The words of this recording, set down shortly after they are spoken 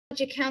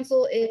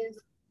Council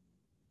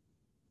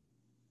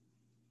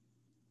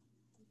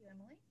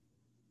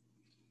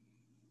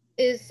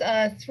is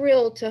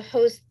thrilled to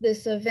host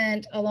this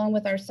event along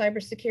with our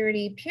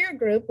cybersecurity peer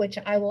group, which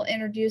I will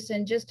introduce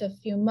in just a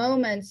few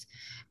moments.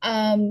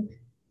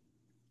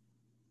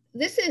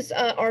 This is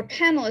our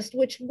panelists,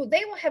 which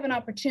they will have an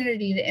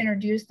opportunity to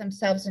introduce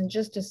themselves in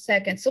just a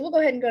second. So we'll go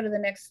ahead and go to the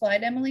next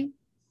slide, Emily.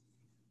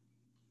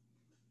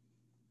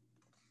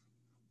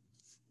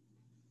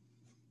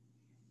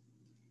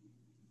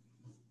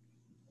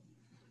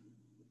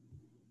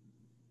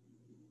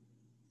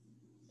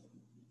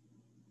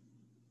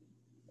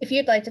 If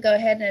you'd like to go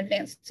ahead and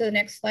advance to the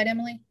next slide,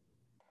 Emily.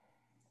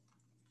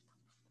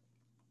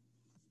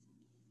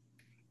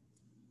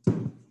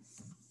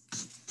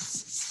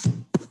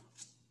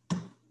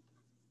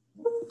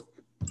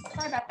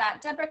 Sorry about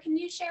that. Deborah, can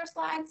you share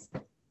slides?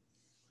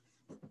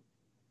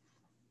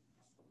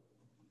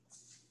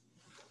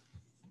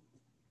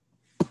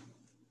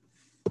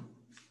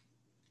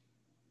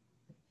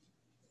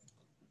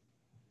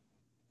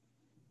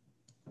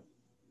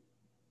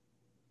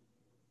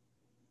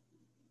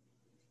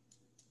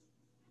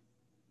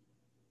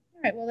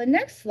 All right, well, the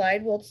next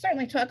slide, we'll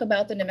certainly talk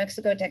about the New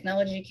Mexico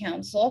Technology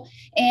Council.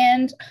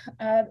 And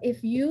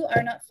if you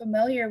are not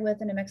familiar with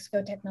the New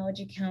Mexico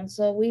Technology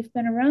Council, we've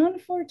been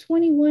around for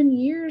 21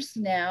 years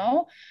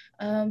now.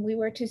 We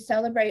were to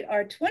celebrate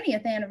our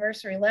 20th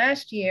anniversary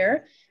last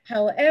year.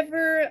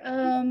 However,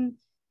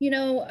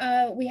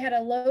 we had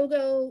a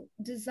logo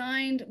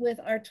designed with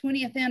our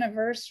 20th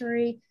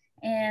anniversary,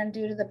 and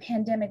due to the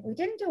pandemic, we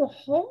didn't do a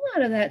whole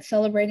lot of that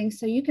celebrating.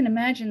 So you can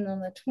imagine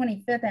on the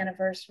 25th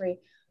anniversary,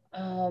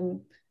 you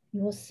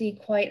will see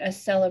quite a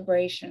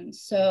celebration.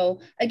 So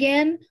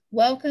again,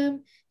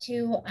 welcome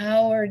to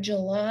our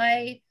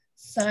July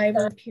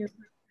Cyber Peer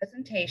Group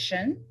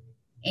presentation.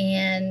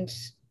 And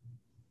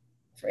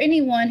for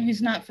anyone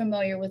who's not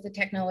familiar with the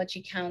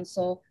Technology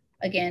Council,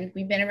 again,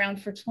 we've been around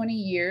for 20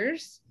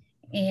 years.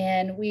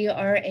 And we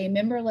are a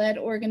member-led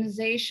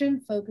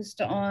organization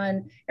focused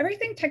on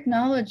everything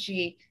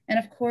technology. And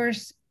of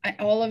course,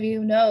 all of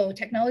you know,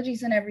 technology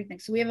is in everything.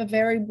 So we have a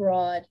very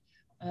broad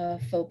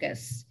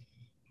focus.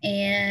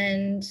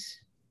 And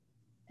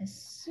as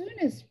soon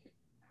as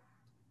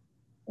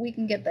we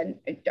can get the,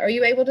 are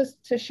you able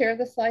to share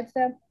the slides,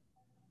 Deb?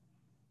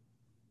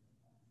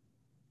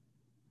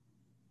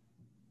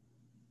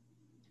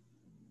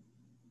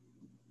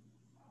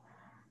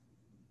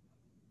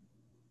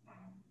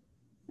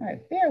 All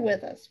right, bear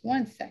with us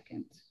 1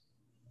 second.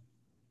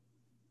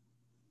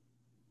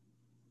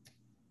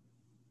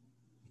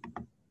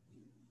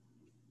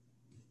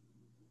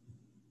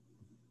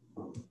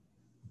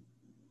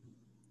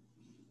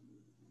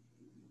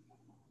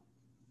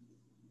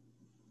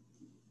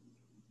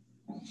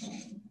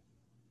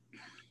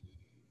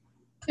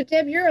 So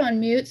Deb, you're on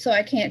mute, so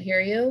I can't hear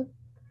you.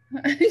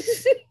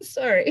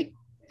 Sorry.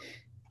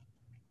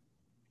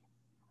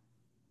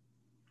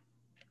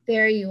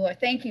 There you are.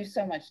 Thank you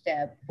so much,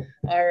 Deb.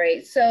 All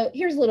right, so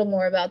here's a little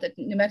more about the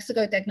New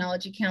Mexico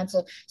Technology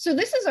Council. So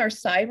this is our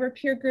cyber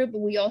peer group,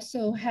 but we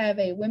also have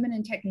a women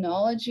in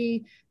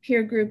technology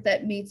peer group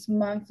that meets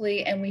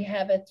monthly, and we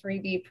have a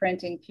 3D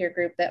printing peer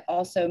group that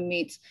also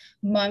meets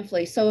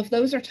monthly. So if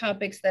those are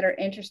topics that are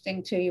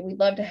interesting to you, we'd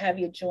love to have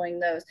you join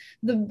those.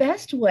 The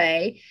best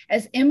way,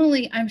 as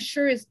Emily, I'm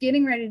sure, is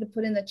getting ready to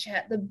put in the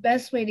chat, the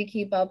best way to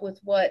keep up with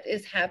what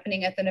is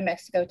happening at the New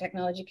Mexico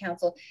Technology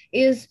Council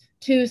is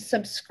to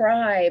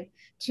subscribe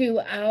to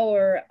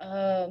our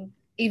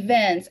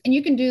events. And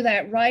you can do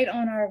that right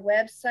on our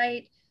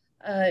website.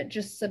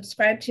 Just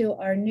subscribe to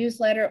our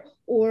newsletter,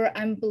 or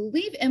I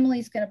believe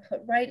Emily's going to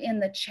put right in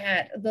the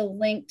chat the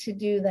link to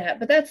do that.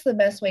 But that's the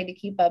best way to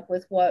keep up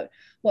with what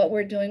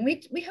we're doing.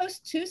 We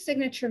host 2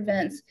 signature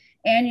events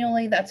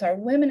annually. That's our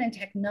Women in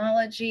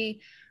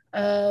Technology.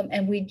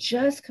 And we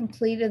just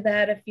completed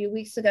that a few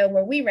weeks ago,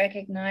 where we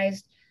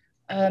recognized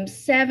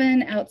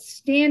 7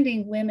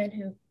 outstanding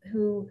women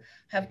who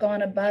have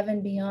gone above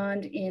and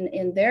beyond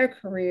in their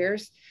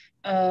careers.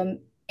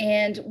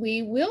 And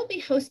we will be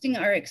hosting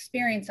our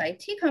Experience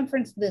IT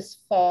conference this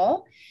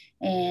fall.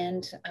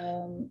 And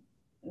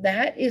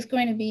that is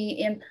going to be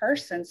in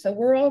person. So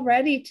we're all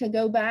ready to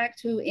go back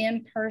to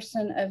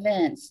in-person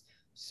events.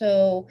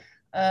 So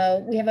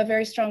we have a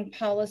very strong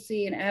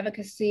policy and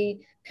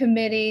advocacy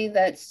committee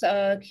that's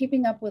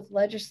keeping up with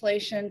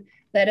legislation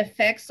that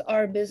affects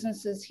our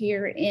businesses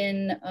here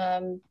in,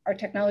 our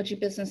technology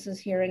businesses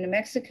here in New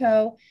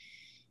Mexico.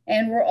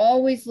 And we're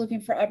always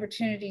looking for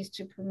opportunities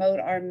to promote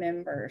our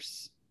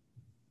members.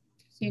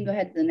 So you can go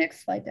ahead to the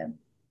next slide, Deb.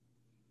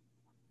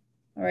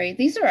 All right,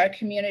 these are our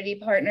community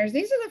partners.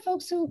 These are the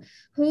folks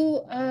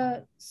who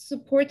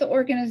support the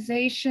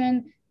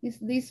organization.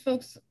 These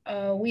folks,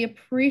 we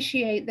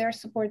appreciate their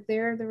support.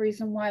 They're the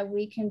reason why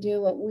we can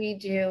do what we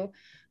do.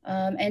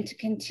 And to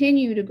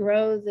continue to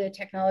grow the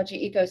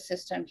technology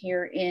ecosystem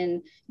here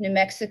in New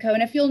Mexico.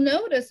 And if you'll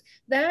notice,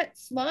 that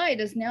slide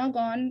has now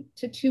gone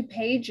to 2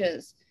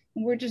 pages.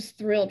 And we're just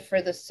thrilled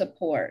for the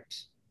support.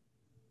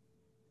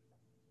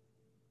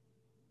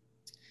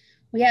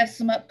 We have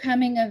some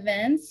upcoming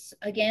events.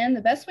 Again,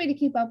 the best way to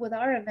keep up with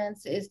our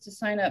events is to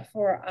sign up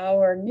for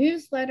our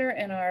newsletter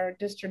and our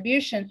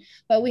distribution.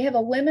 But we have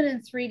a Women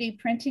in 3D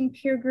Printing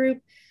peer group.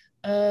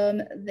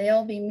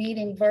 They'll be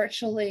meeting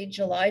virtually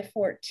July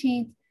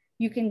 14th.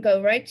 You can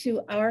go right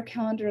to our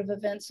calendar of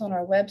events on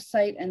our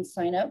website and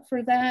sign up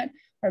for that.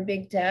 Our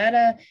Big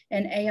Data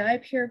and AI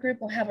peer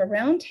group will have a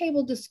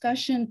roundtable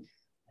discussion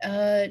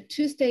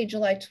Tuesday,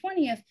 July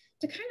 20th,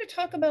 to kind of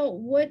talk about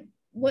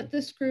what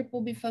this group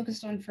will be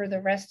focused on for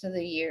the rest of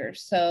the year.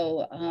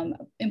 So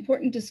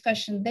important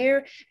discussion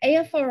there.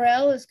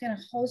 AFRL is going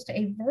to host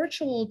a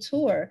virtual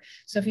tour.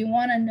 So if you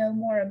want to know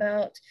more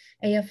about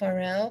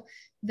AFRL,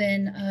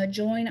 then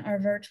join our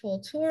virtual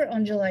tour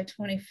on July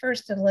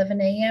 21st at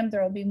 11 a.m.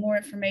 There will be more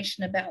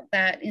information about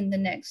that in the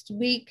next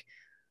week.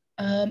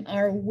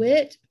 Our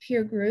WIT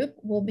peer group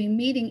will be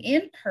meeting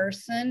in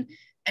person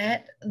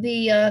at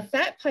the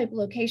Fat Pipe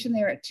location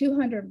there at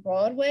 200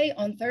 Broadway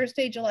on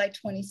Thursday, July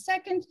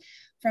 22nd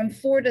from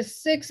 4 to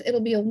 6. It'll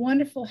be a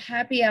wonderful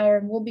happy hour,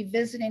 and we'll be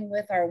visiting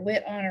with our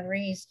WIT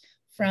honorees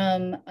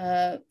from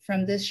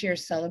this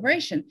year's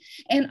celebration.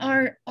 And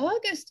our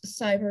August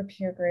cyber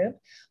peer group,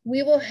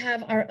 we will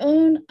have our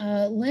own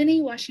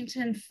Lenny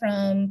Washington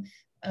from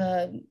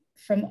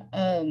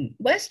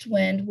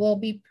Westwind will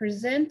be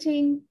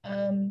presenting,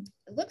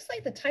 it looks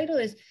like the title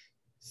is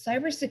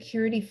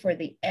Cybersecurity for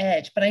the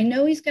Edge, but I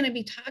know he's going to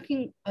be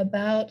talking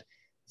about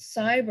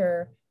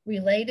cyber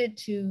related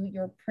to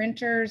your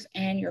printers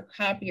and your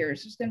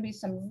copiers. There's going to be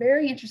some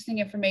very interesting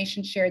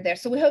information shared there.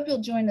 So we hope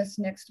you'll join us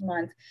next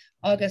month,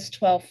 August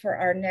 12th, for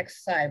our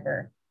next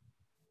cyber.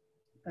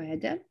 Go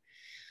ahead, Deb.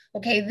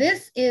 Okay,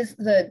 this is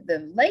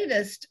the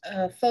latest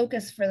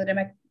focus for the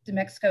New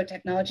Mexico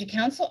Technology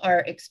Council, our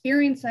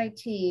Experience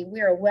IT.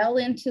 We are well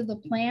into the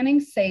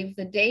planning. Save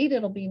the date.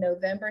 It'll be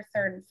November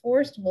 3rd and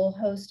 4th. We'll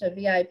host a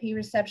VIP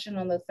reception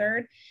on the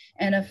 3rd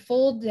and a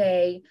full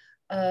day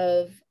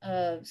of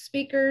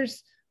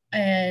speakers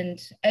and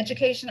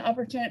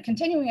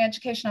continuing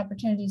education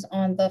opportunities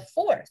on the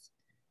 4th.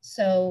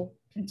 So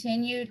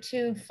continue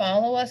to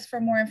follow us for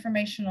more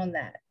information on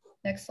that.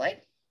 Next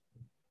slide.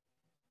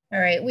 All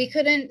right, we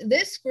couldn't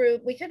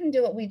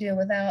do what we do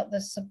without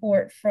the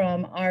support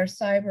from our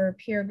cyber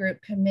peer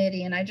group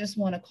committee. And I just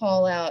want to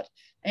call out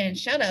and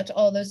shout out to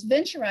all those.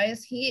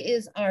 Venturize, he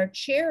is our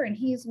chair and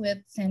he's with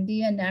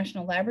Sandia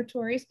National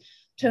Laboratories.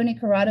 Tony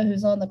Corrado,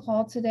 who's on the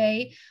call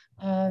today,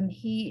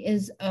 he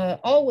is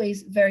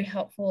always very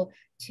helpful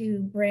to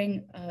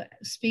bring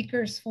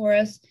speakers for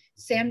us.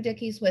 Sam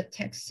Dickey's with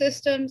Tech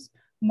Systems.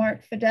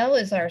 Mark Fidel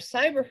is our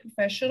cyber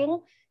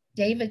professional.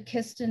 David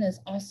Kiston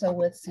is also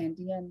with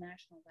Sandia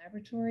National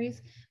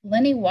Laboratories.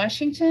 Lenny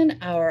Washington,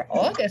 our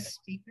August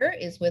speaker,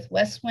 is with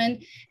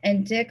Westwind,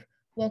 and Dick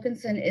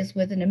Wilkinson is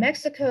with the New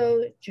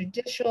Mexico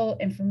Judicial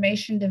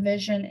Information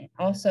Division,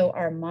 also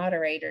our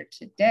moderator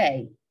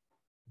today.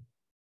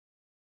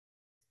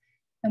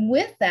 And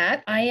with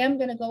that, I am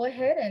going to go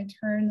ahead and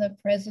turn the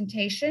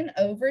presentation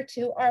over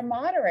to our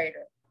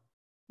moderator.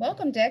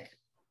 Welcome, Dick.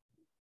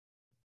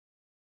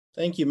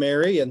 Thank you,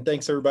 Mary, and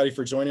thanks everybody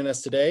for joining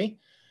us today.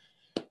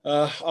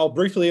 I'll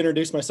briefly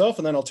introduce myself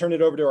and then I'll turn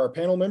it over to our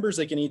panel members.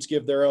 They can each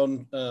give their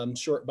own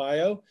short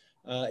bio.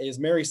 As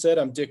Mary said,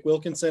 I'm Dick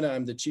Wilkinson.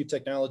 I'm the Chief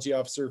Technology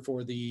Officer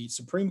for the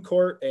Supreme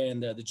Court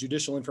and the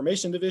Judicial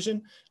Information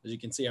Division. As you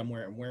can see, I'm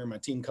wearing my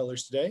team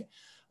colors today.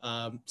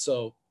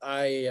 So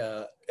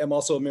I am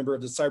also a member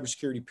of the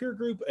Cybersecurity Peer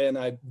Group, and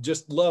I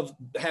just love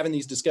having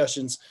these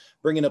discussions,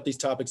 bringing up these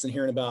topics and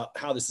hearing about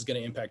how this is going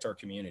to impact our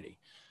community.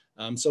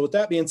 So with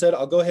that being said,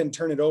 I'll go ahead and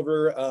turn it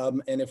over.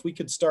 And if we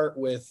could start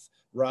with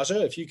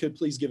Raja, if you could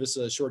please give us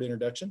a short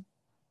introduction.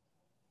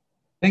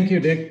 Thank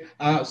you, Dick.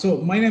 So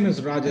my name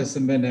is Raja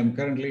Simbandam.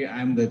 Currently,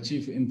 I'm the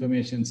Chief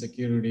Information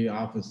Security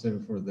Officer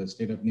for the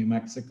state of New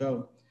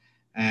Mexico.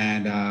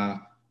 And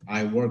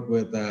I work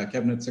with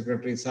Cabinet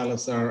Secretary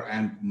Salazar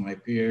and my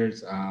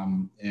peers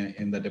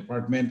in the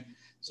department.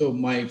 So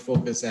my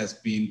focus has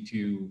been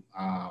to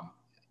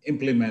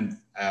implement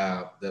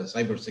the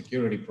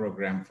cybersecurity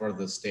program for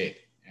the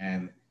state.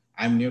 And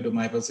I'm new to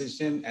my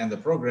position and the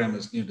program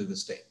is new to the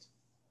state.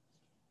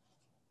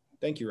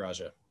 Thank you,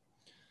 Raja.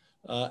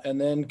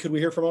 And then could we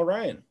hear from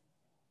Orion?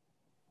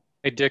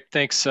 Hey, Dick,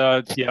 thanks.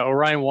 Yeah,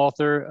 Orion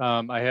Walther.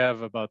 I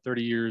have about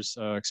 30 years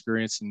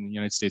experience in the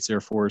United States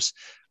Air Force.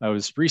 I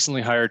was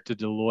recently hired to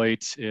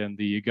Deloitte in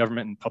the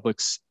Government and Public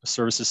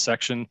Services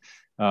section.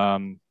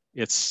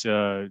 It's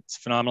a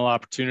phenomenal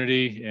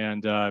opportunity,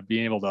 and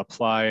being able to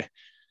apply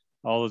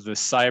all of the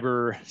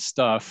cyber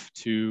stuff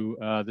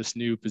to this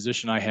new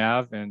position I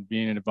have, and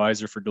being an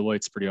advisor for Deloitte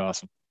is pretty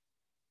awesome.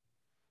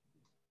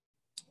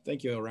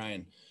 Thank you,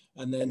 Orion.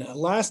 And then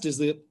last is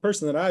the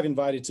person that I've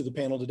invited to the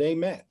panel today,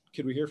 Matt.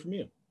 Could we hear from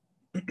you?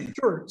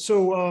 Sure.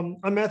 So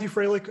I'm Matthew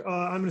Freilich.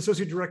 I'm an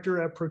associate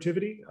director at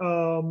Protiviti.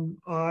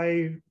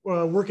 I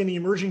work in the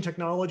emerging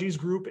technologies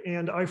group,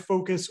 and I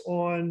focus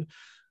on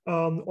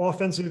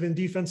offensive and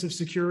defensive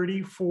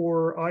security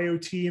for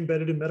IoT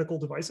embedded in medical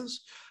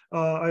devices.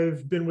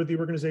 I've been with the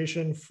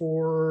organization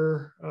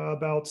for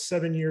about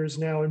 7 years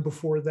now. And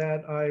before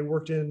that, I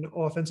worked in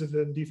offensive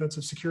and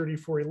defensive security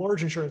for a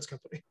large insurance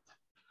company.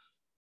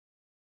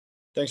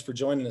 Thanks for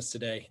joining us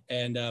today.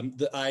 And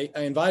I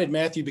invited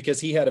Matthew because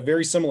he had a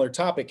very similar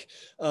topic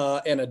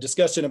and a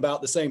discussion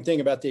about the same thing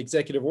about the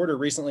executive order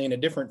recently in a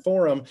different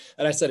forum.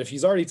 And I said, if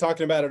he's already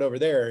talking about it over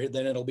there,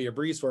 then it'll be a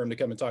breeze for him to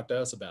come and talk to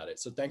us about it.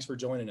 So thanks for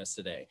joining us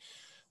today.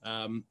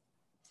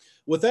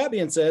 With that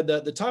being said,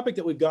 the topic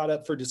that we've got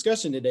up for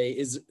discussion today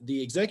is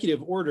the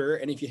executive order.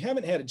 And if you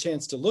haven't had a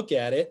chance to look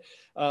at it,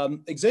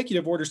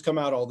 executive orders come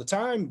out all the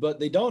time, but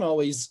they don't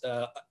always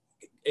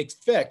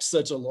expect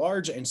such a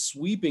large and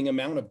sweeping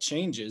amount of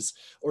changes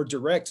or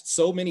direct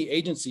so many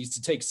agencies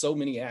to take so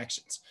many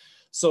actions.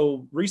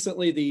 So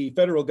recently the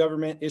federal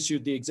government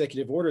issued the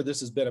executive order.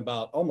 This has been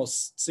about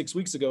almost 6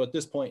 weeks ago at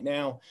this point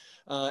now.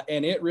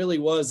 And it really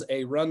was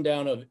a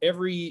rundown of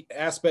every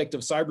aspect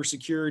of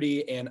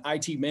cybersecurity and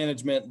IT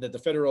management that the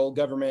federal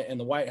government and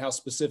the White House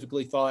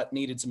specifically thought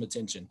needed some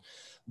attention.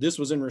 This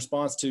was in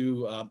response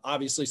to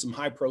obviously some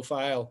high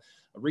profile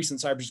recent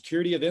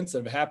cybersecurity events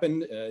that have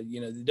happened.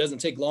 It doesn't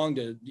take long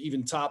to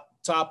even top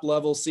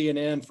level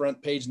CNN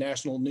front page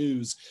national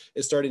news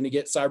is starting to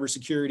get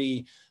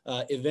cybersecurity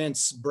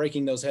events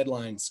breaking those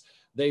headlines.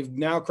 They've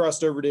now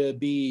crossed over to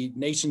be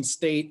nation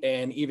state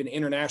and even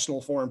international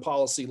foreign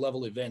policy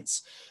level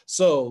events.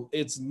 So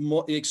it's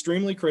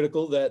extremely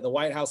critical that the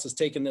White House has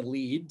taken the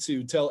lead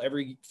to tell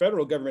every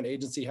federal government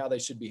agency how they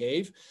should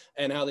behave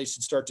and how they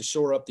should start to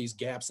shore up these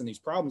gaps and these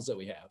problems that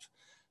we have.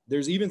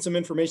 There's even some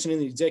information in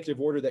the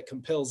executive order that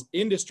compels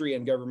industry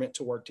and government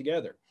to work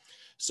together.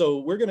 So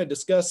we're going to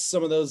discuss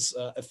some of those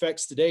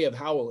effects today of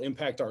how it will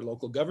impact our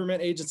local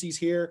government agencies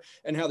here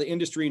and how the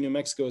industry in New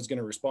Mexico is going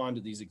to respond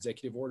to these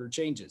executive order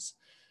changes.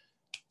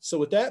 So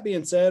with that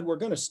being said, we're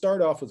going to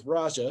start off with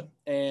Raja,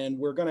 and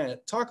we're going to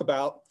talk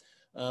about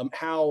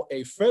how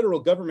a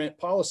federal government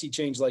policy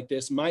change like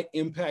this might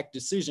impact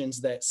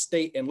decisions that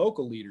state and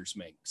local leaders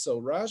make. So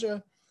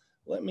Raja,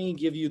 let me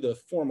give you the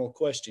formal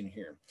question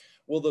here.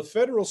 Will the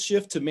federal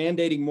shift to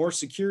mandating more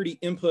security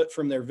input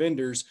from their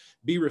vendors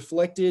be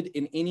reflected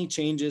in any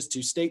changes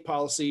to state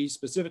policy,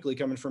 specifically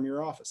coming from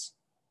your office?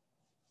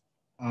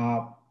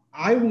 I'm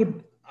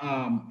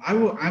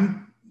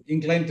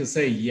inclined to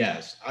say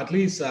yes. At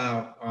least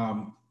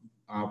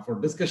for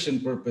discussion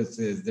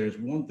purposes, there's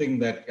one thing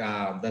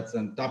that's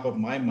on top of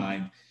my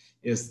mind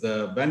is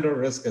the vendor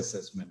risk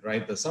assessment,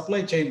 right? The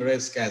supply chain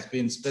risk has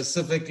been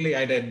specifically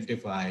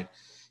identified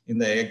in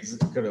the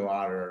executive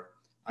order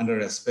under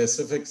a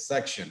specific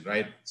section,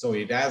 right? So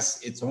it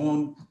has its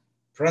own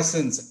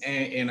presence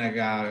in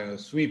a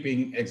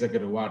sweeping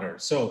executive order.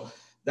 So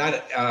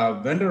that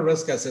vendor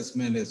risk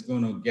assessment is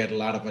going to get a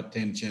lot of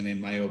attention, in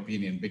my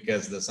opinion,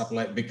 because of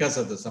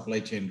the supply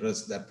chain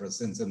risk that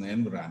presents in the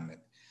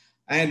environment.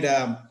 And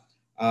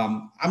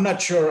I'm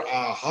not sure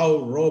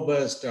how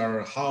robust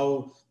or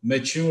how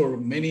mature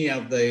many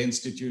of the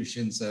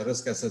institutions'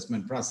 risk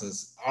assessment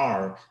process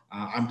are.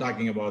 I'm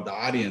talking about the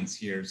audience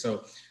here.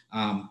 So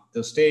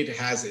the state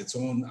has its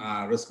own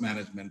risk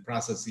management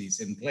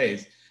processes in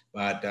place,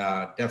 but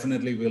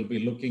definitely we'll be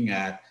looking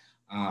at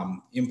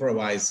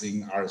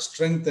improvising or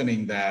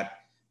strengthening that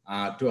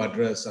to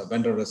address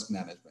vendor risk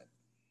management.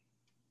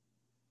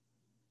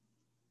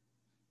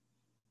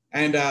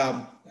 And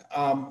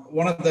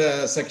one of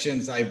the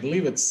sections, I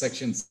believe it's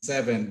section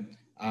 7,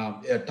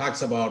 it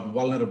talks about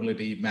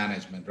vulnerability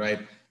management, right?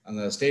 And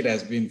the state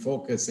has been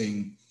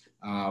focusing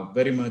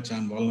very much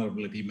on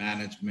vulnerability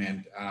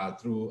management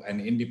through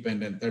an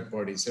independent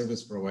third-party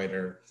service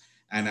provider,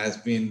 and has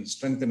been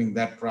strengthening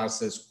that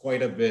process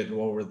quite a bit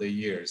over the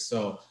years.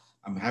 So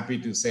I'm happy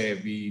to say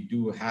we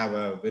do have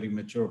a very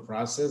mature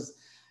process,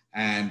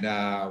 and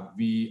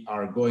we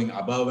are going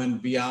above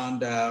and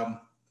beyond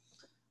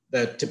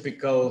the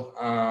typical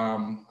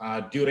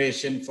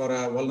duration for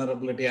a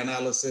vulnerability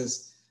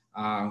analysis.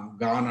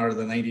 Gone are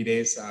the 90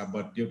 days,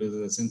 but due to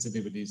the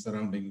sensitivity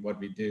surrounding what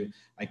we do,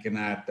 I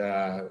cannot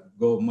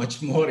go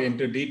much more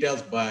into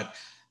details, but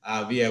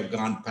we have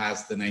gone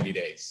past the 90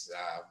 days.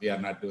 We are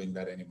not doing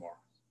that anymore.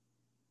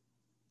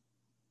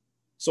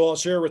 So I'll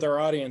share with our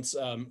audience,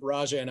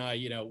 Raja and I,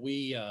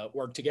 we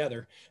work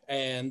together,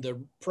 and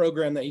the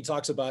program that he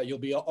talks about,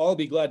 you'll all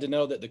be glad to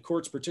know that the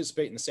courts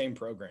participate in the same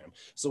program.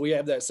 So we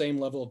have that same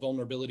level of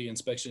vulnerability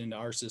inspection into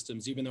our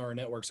systems, even though our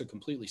networks are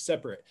completely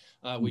separate.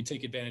 We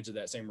take advantage of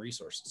that same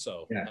resource.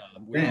 So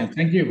yeah,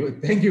 thank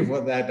you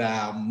for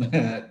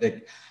that,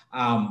 Dick.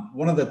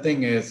 One of the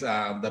things is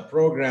the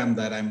program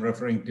that I'm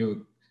referring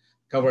to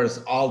covers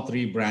all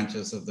 3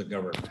 branches of the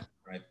government.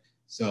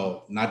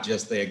 So not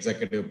just the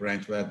executive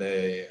branch where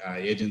the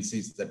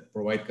agencies that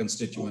provide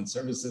constituent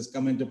services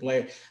come into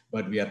play,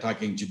 but we are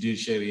talking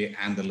judiciary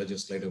and the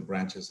legislative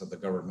branches of the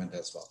government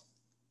as well.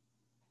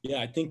 Yeah,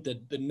 I think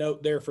that the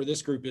note there for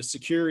this group is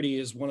security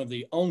is one of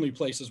the only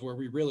places where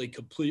we really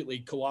completely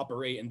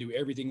cooperate and do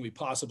everything we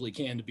possibly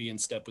can to be in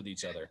step with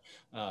each other.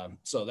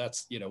 So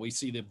that's, we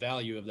see the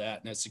value of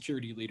that. And as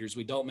security leaders,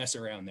 we don't mess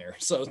around there.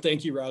 So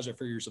thank you, Raja,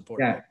 for your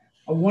support. Yeah.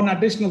 One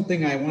additional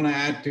thing I want to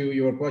add to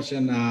your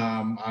question,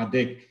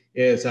 Dick,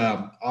 is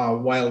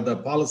while the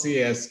policy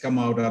has come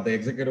out, the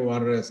executive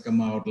order has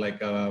come out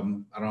like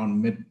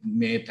around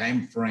mid-May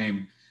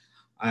timeframe,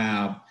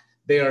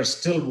 they are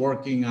still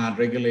working on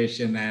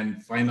regulation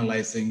and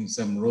finalizing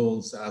some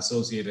rules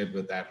associated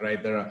with that, right?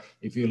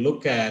 If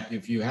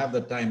you have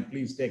the time,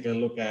 please take a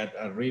look at,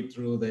 read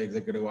through the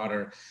executive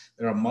order.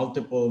 There are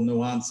multiple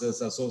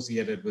nuances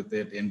associated with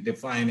it in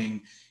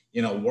defining,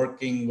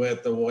 working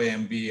with the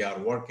OMB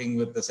or working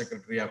with the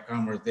Secretary of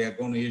Commerce. They are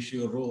going to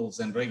issue rules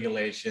and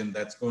regulation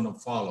that's going to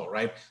follow,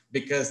 right?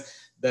 Because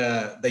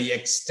the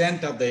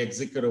extent of the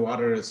executive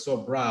order is so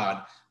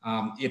broad.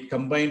 It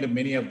combined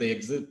many of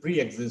the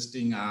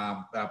pre-existing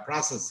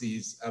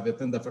processes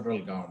within the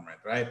federal government,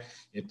 right?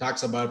 It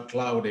talks about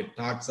cloud, it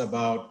talks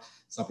about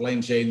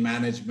supply chain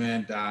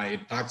management,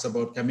 it talks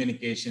about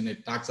communication,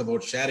 it talks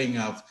about sharing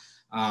of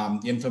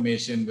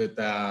information with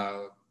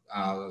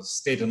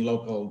state and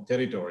local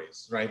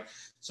territories, right?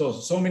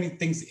 So many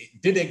things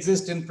did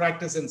exist in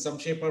practice in some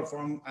shape or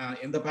form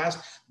in the past,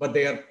 but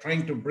they are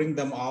trying to bring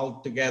them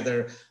all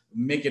together,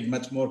 make it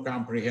much more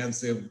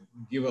comprehensive,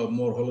 give a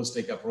more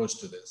holistic approach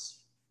to this.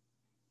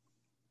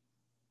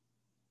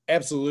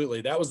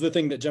 Absolutely. That was the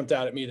thing that jumped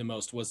out at me the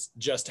most, was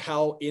just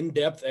how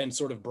in-depth and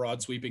sort of broad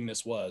sweeping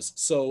this was.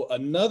 So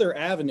another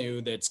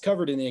avenue that's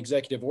covered in the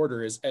executive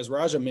order is, as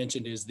Raja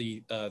mentioned, is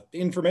the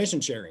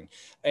information sharing.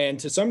 And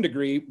to some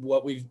degree,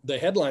 the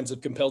headlines have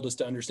compelled us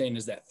to understand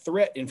is that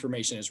threat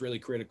information is really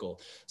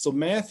critical. So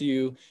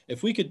Matthew,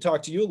 if we could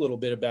talk to you a little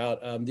bit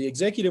about the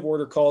executive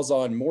order calls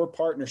on more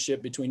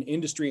partnership between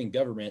industry and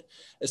government,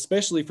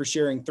 especially for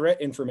sharing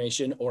threat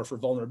information or for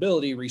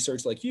vulnerability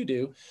research like you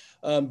do.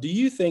 Do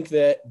you think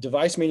that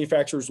device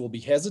manufacturers will be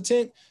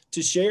hesitant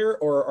to share,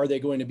 or are they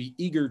going to be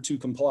eager to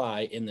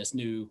comply in this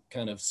new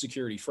kind of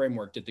security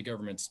framework that the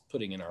government's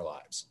putting in our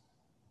lives?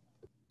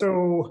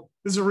 So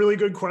this is a really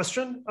good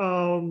question.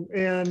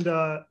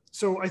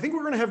 So I think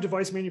we're going to have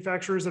device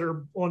manufacturers that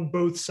are on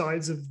both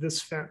sides of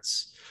this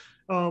fence.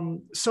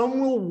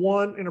 Some will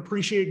want and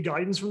appreciate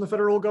guidance from the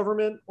federal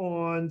government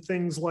on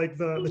things like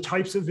the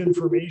types of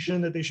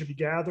information that they should be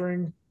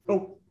gathering.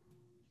 Oh,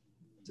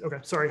 okay,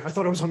 sorry, I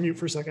thought I was on mute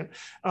for a second.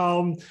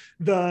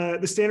 The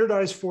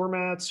standardized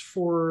formats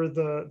for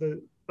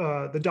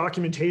the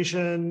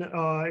documentation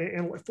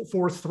and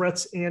for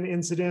threats and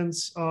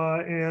incidents,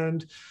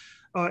 and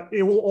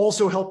it will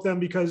also help them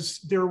because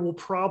there will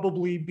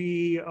probably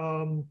be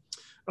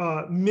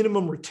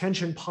minimum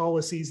retention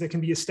policies that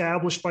can be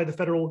established by the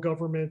federal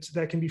government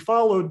that can be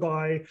followed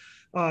by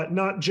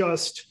not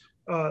just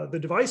the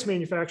device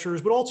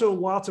manufacturers, but also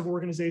lots of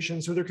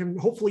organizations. So there can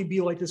hopefully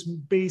be like this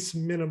base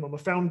minimum, a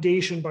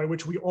foundation by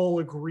which we all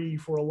agree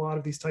for a lot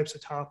of these types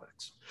of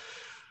topics.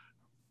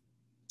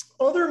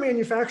 Other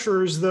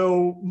manufacturers,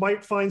 though,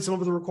 might find some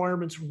of the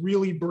requirements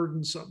really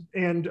burdensome.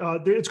 And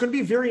it's going to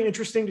be very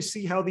interesting to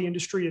see how the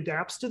industry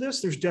adapts to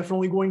this. There's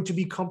definitely going to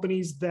be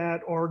companies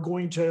that are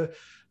going to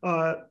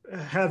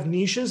have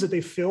niches that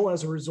they fill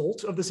as a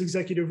result of this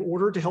executive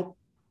order to help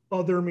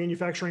other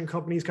manufacturing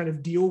companies kind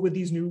of deal with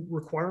these new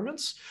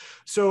requirements.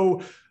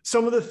 So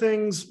some of the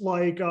things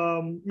like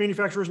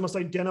manufacturers must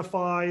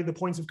identify the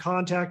points of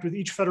contact with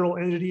each federal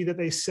entity that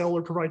they sell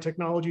or provide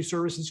technology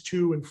services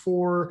to and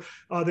for.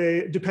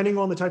 Depending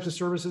on the types of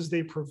services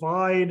they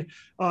provide,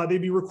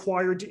 they'd be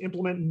required to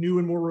implement new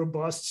and more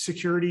robust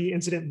security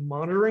incident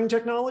monitoring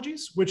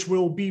technologies, which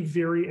will be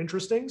very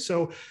interesting.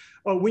 So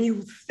when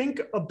you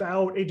think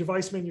about a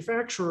device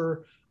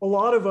manufacturer, a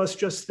lot of us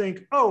just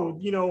think,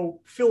 oh,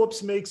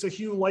 Philips makes a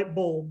Hue light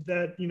bulb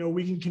that,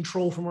 we can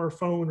control from our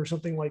phone or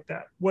something like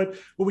that. What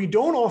we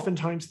don't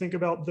oftentimes think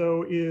about,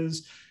 though,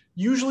 is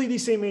usually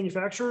these same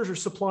manufacturers are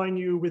supplying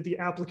you with the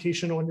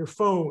application on your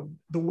phone,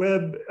 the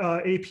web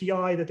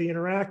API that they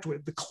interact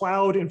with, the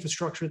cloud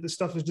infrastructure that this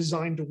stuff is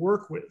designed to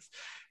work with.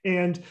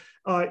 And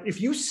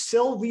if you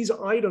sell these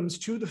items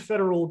to the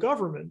federal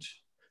government,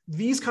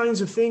 these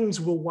kinds of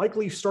things will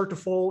likely start to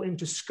fall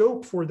into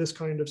scope for this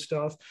kind of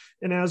stuff.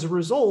 And as a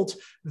result,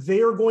 they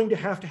are going to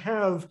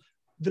have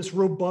this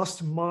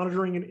robust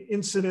monitoring and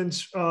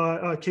incident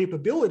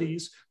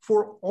capabilities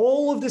for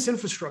all of this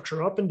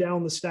infrastructure up and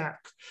down the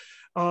stack.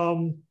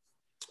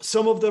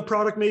 Some of the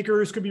product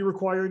makers could be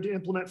required to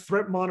implement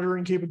threat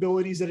monitoring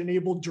capabilities that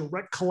enable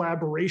direct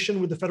collaboration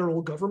with the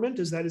federal government,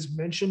 as that is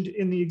mentioned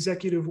in the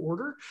executive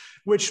order,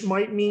 which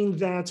might mean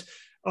that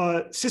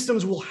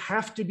systems will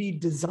have to be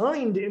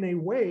designed in a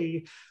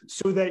way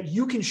so that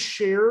you can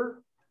share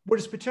what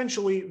is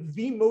potentially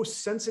the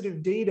most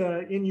sensitive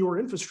data in your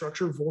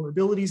infrastructure,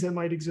 vulnerabilities that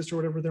might exist or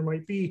whatever there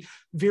might be,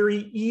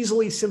 very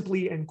easily,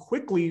 simply, and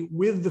quickly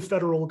with the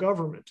federal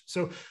government.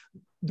 So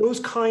those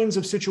kinds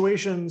of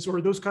situations or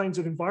those kinds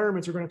of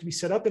environments are going to have to be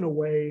set up in a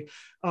way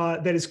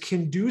that is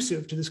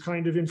conducive to this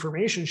kind of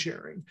information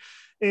sharing.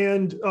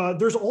 And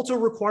there's also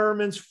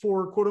requirements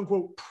for quote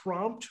unquote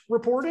prompt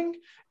reporting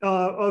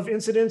of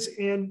incidents,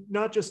 and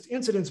not just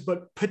incidents,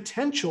 but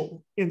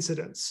potential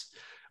incidents,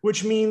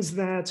 which means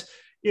that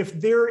if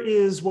there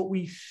is what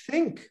we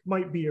think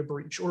might be a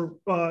breach, or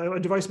a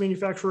device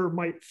manufacturer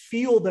might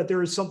feel that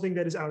there is something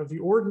that is out of the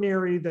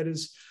ordinary, that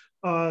is,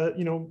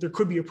 there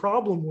could be a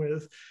problem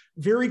with,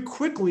 very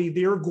quickly,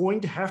 they're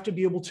going to have to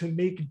be able to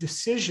make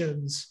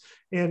decisions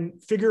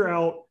and figure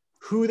out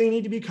who they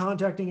need to be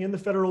contacting in the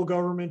federal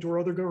government or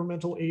other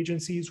governmental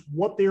agencies,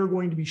 what they're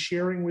going to be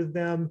sharing with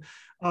them.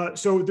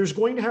 So there's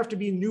going to have to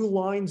be new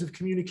lines of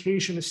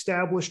communication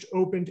established,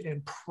 opened,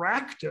 and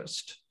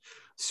practiced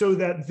so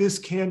that this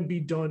can be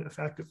done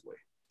effectively.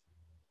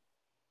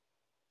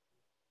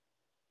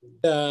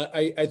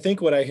 I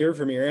think what I hear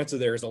from your answer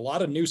there is a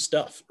lot of new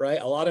stuff,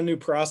 right? A lot of new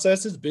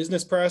processes,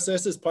 business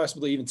processes,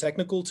 possibly even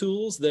technical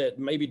tools that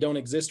maybe don't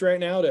exist right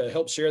now to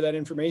help share that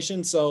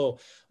information. So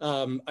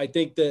I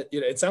think that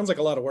it sounds like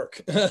a lot of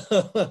work.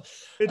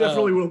 It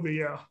definitely will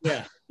be,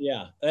 yeah.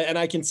 Yeah. And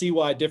I can see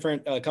why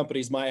different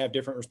companies might have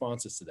different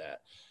responses to that.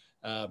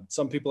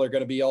 Some people are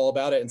going to be all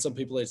about it, and some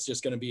people it's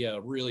just going to be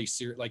a really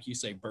serious, like you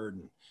say,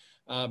 burden.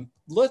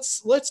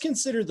 Let's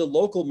consider the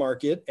local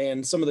market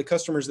and some of the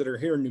customers that are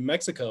here in New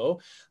Mexico.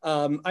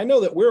 I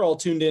know that we're all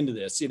tuned into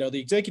this. The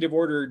executive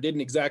order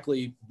didn't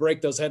exactly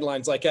break those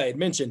headlines like I had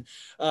mentioned,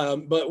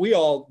 but we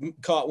all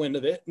caught wind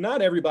of it.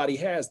 Not everybody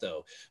has,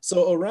 though.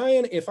 So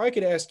Orion, if I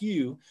could ask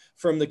you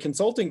from the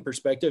consulting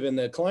perspective and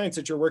the clients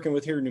that you're working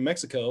with here in New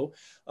Mexico,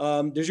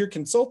 does your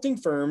consulting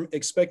firm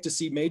expect to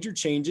see major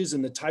changes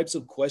in the types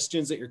of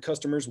questions that your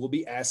customers will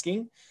be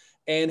asking?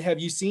 And have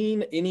you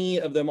seen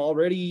any of them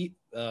already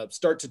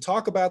start to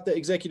talk about the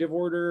executive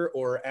order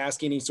or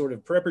ask any sort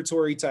of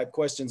preparatory type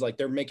questions, like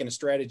they're making a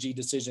strategy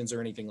decisions or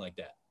anything like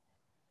that?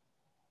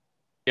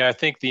 Yeah, I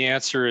think the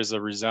answer is a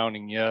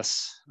resounding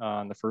yes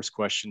on the first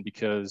question,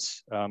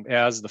 because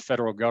as the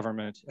federal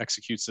government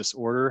executes this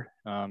order,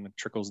 it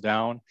trickles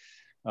down.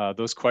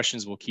 Those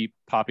questions will keep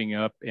popping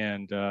up,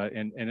 and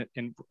like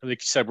you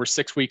said, we're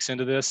 6 weeks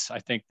into this. I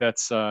think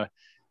that's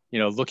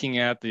looking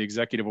at the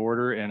executive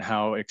order and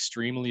how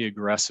extremely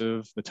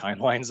aggressive the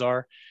timelines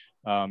are,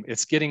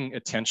 it's getting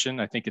attention.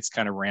 I think it's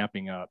kind of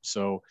ramping up.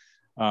 So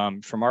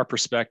from our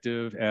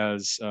perspective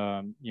as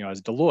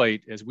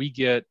Deloitte, as we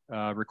get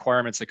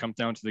requirements that come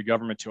down to the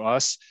government, to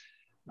us,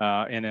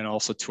 and then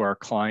also to our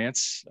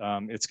clients,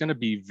 it's going to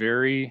be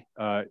very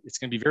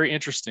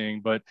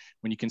interesting. But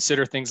when you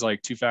consider things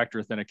like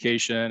two-factor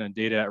authentication and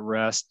data at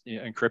rest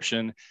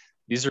encryption,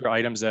 these are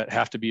items that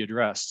have to be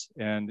addressed.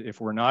 And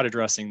if we're not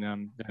addressing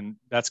them, then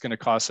that's going to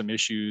cause some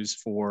issues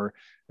for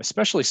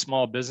especially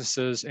small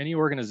businesses. Any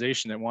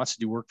organization that wants to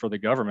do work for the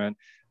government,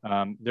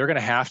 they're going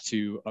to have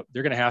to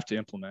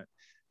implement.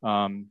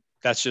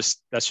 That's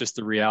just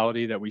the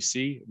reality that we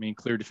see. I mean,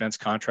 clear defense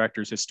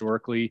contractors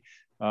historically,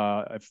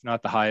 if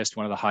not the highest,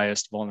 one of the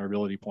highest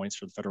vulnerability points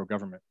for the federal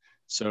government.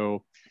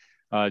 So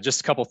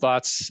just a couple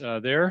thoughts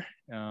there.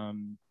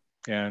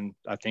 And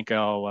I think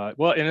and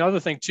another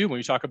thing too, when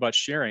we talk about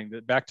sharing,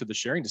 back to the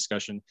sharing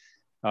discussion,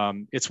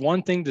 it's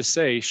one thing to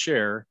say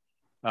share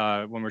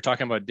when we're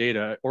talking about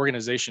data,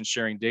 organizations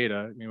sharing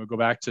data. I mean, we'll go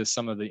back to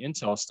some of the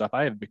Intel stuff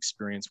I have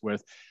experience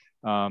with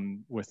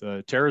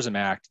a terrorism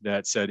act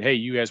that said, hey,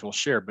 you guys will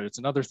share, but it's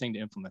another thing to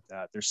implement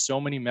that. There's so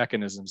many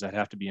mechanisms that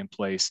have to be in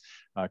place,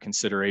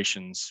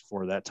 considerations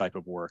for that type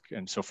of work.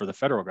 And so for the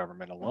federal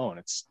government alone,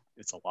 it's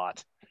a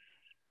lot.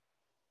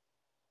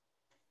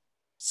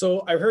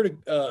 So I've heard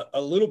a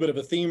little bit of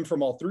a theme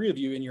from all three of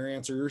you in your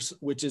answers,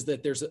 which is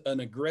that there's an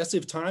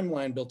aggressive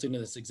timeline built into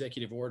this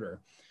executive order.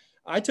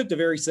 I took the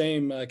very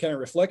same kind of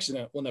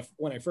reflection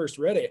when I first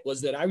read it,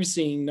 was that I was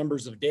seeing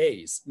numbers of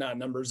days, not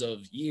numbers of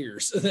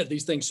years, that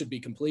these things should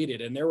be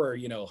completed. And there were,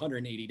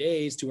 180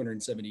 days,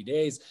 270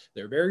 days.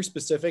 They're very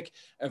specific.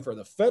 And for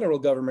the federal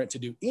government to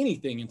do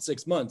anything in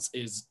 6 months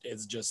is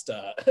just,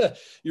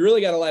 you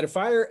really got to light a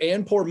fire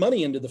and pour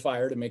money into the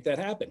fire to make that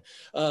happen.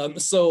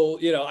 So,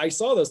 I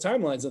saw those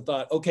timelines and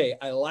thought, okay,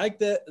 I like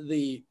that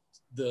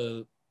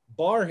the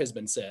bar has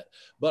been set,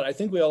 but I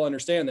think we all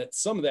understand that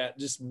some of that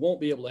just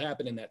won't be able to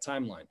happen in that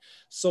timeline.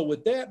 So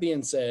with that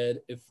being said,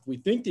 if we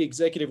think the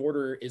executive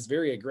order is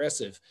very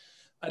aggressive,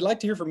 I'd like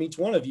to hear from each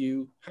one of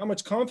you, how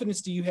much confidence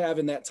do you have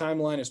in that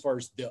timeline as far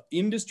as the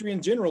industry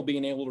in general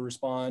being able to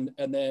respond?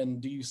 And then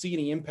do you see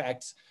any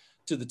impacts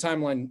to the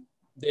timeline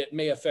that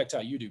may affect how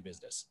you do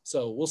business?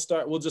 So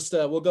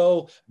we'll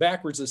go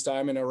backwards this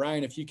time. And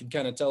Orion, if you could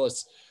kind of tell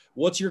us,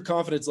 what's your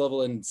confidence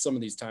level in some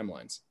of these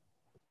timelines?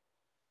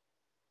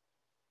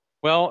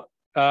 Well,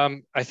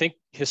 I think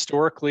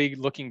historically,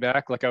 looking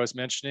back, like I was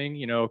mentioning,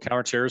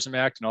 Counterterrorism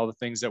Act and all the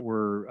things that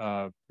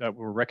were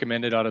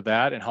recommended out of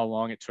that, and how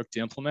long it took to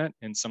implement,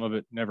 and some of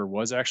it never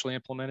was actually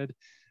implemented.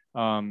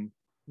 And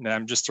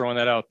I'm just throwing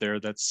that out there.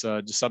 That's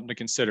just something to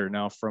consider.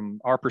 Now,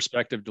 from our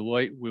perspective,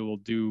 Deloitte, we will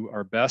do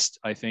our best.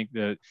 I think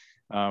that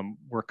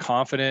we're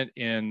confident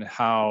in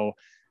how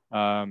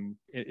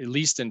at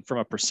least from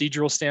a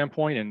procedural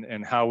standpoint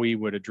and how we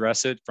would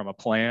address it from a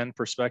plan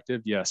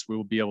perspective, yes, we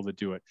will be able to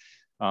do it.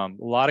 A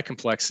lot of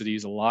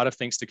complexities, a lot of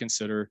things to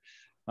consider,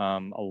 a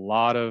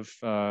lot of,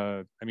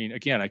 I mean,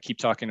 again, I keep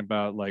talking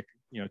about like,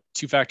 you know,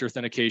 two-factor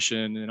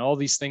authentication and all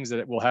these things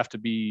that will have to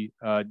be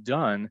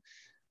done.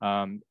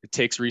 It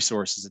takes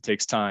resources, it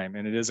takes time,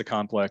 and it is a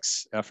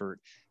complex effort.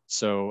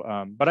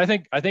 So, but I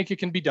think it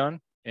can be done.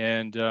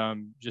 And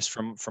just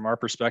from our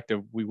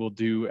perspective, we will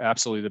do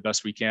absolutely the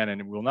best we can,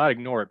 and we'll not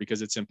ignore it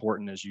because it's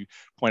important, as you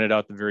pointed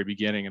out at the very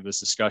beginning of this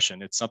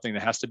discussion. It's something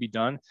that has to be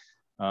done.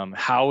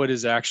 How it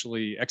is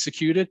actually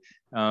executed,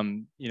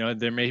 you know,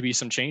 there may be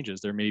some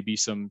changes. There may be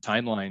some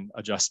timeline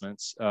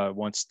adjustments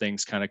once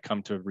things kind of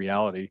come to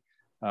reality,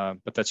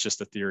 but that's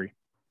just a theory.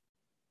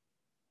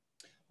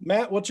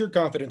 Matt, what's your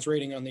confidence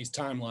rating on these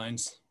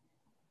timelines?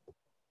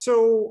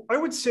 So I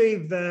would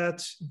say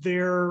that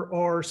there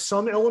are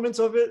some elements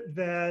of it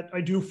that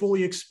I do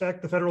fully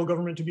expect the federal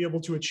government to be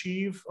able to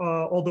achieve,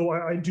 although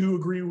I do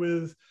agree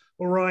with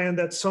Orion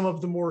that some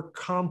of the more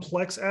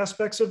complex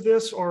aspects of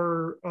this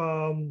are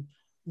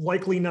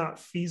likely not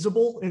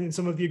feasible in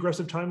some of the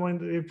aggressive timeline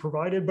that they've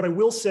provided. But I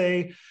will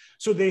say,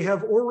 so they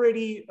have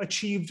already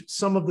achieved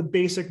some of the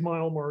basic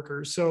mile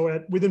markers.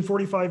 So within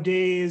 45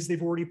 days,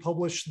 they've already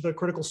published the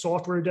critical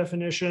software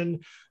definition.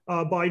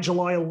 By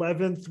July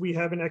 11th, we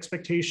have an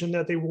expectation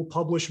that they will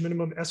publish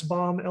minimum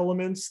SBOM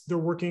elements. They're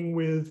working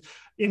with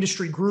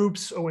industry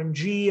groups,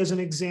 OMG as an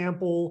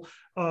example,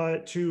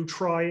 to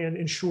try and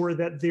ensure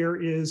that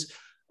there is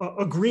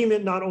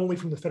agreement not only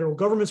from the federal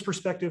government's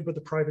perspective, but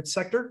the private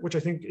sector, which I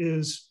think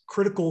is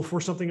critical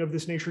for something of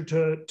this nature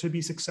to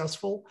be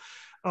successful.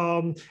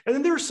 And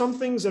then there are some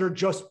things that are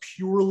just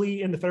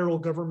purely in the federal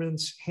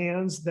government's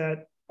hands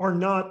that are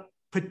not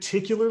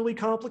particularly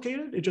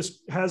complicated. It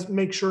just has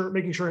making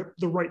sure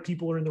the right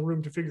people are in the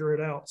room to figure it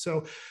out.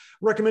 So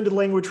recommended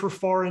language for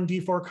FAR and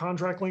DFAR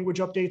contract language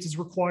updates is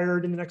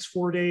required in the next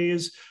 4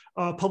 days.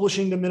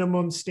 Publishing the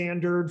minimum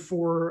standard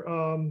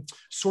for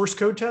source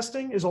code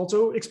testing is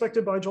also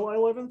expected by July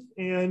 11th.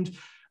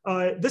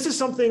 And this is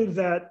something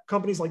that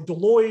companies like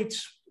Deloitte,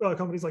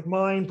 companies like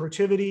mine,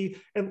 Protiviti,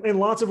 and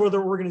lots of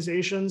other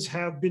organizations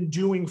have been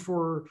doing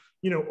for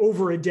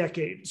over a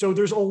decade. So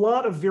there's a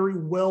lot of very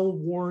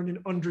well-worn and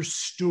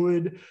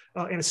understood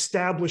and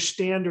established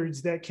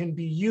standards that can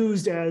be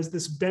used as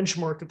this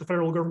benchmark that the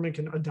federal government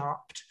can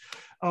adopt.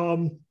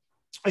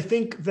 I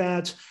think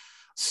that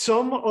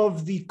some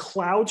of the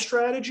cloud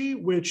strategy,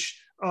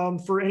 which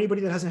for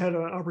anybody that hasn't had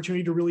an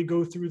opportunity to really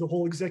go through the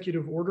whole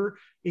executive order,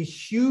 a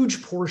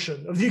huge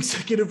portion of the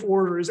executive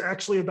order is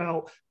actually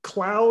about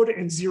cloud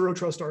and zero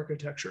trust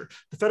architecture.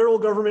 The federal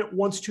government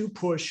wants to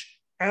push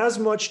as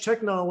much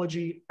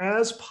technology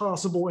as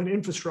possible and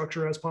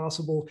infrastructure as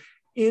possible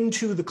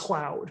into the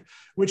cloud,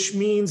 which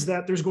means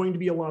that there's going to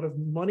be a lot of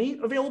money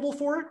available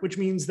for it, which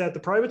means that the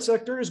private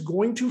sector is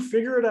going to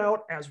figure it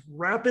out as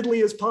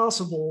rapidly as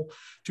possible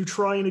to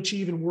try and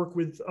achieve and work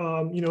with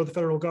the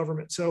federal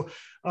government. So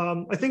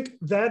I think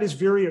that is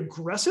very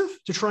aggressive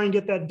to try and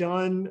get that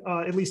done,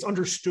 at least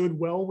understood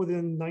well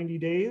within 90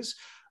 days.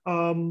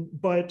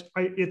 But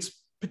it's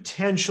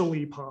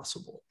potentially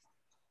possible.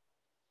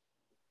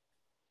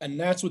 And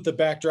that's with the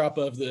backdrop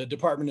of the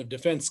Department of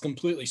Defense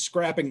completely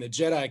scrapping the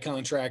JEDI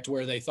contract,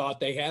 where they thought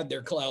they had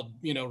their cloud,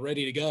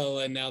 ready to go,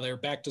 and now they're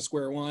back to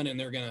square one and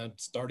they're going to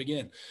start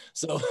again.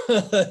 So,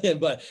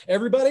 but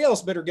everybody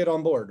else better get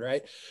on board,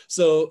 right?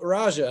 So,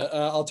 Raja,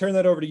 I'll turn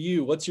that over to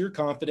you. What's your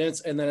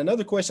confidence? And then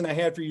another question I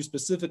had for you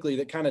specifically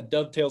that kind of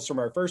dovetails from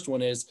our first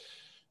one is,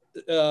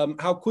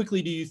 how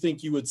quickly do you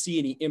think you would see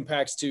any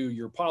impacts to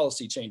your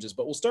policy changes?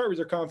 But we'll start with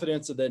your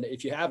confidence, and then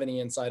if you have any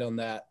insight on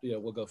that,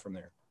 we'll go from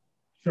there.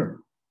 Sure.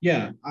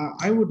 Yeah,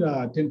 I would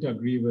tend to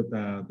agree with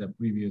the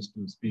previous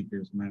two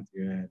speakers,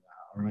 Matthew and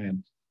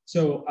Orion.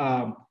 So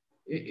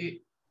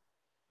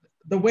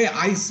the way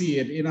I see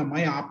it,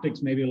 my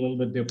optics may be a little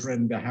bit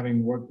different.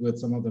 Having worked with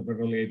some of the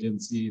federal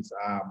agencies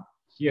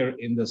here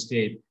in the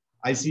state,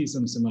 I see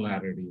some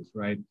similarities,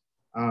 right?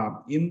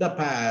 In the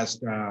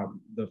past,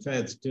 the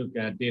feds took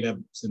a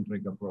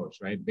data-centric approach,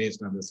 right?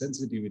 Based on the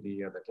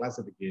sensitivity or the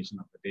classification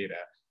of the data.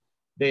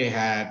 They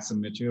had some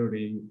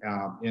maturity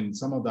in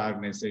some of the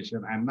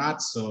organization and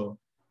not so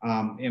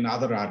in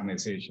other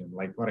organizations.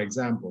 Like, for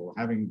example,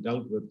 having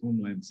dealt with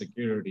Homeland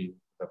Security,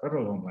 the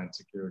federal Homeland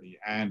Security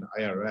and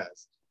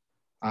IRS,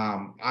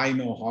 I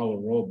know how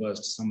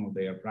robust some of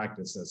their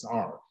practices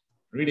are.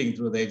 Reading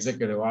through the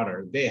executive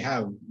order, they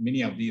have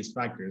many of these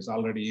factors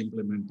already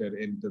implemented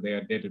into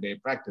their day-to-day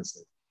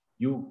practices.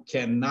 You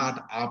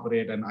cannot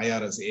operate an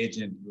IRS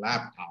agent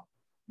laptop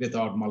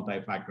without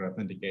multi-factor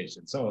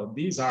authentication. So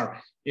these are,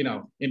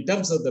 in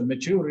terms of the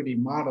maturity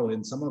model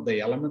in some of the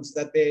elements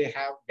that they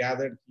have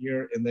gathered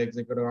here in the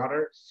executive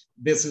order,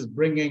 this is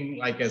bringing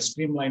like a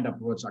streamlined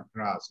approach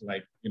across,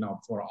 like,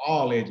 for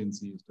all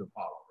agencies to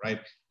follow,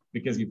 right?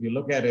 Because if you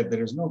look at it,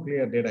 there is no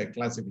clear data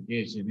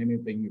classification,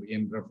 anything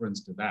in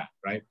reference to that,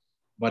 right?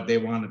 But they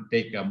want to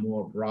take a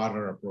more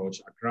broader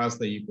approach across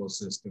the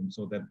ecosystem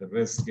so that the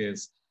risk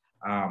is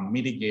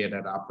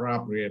mitigated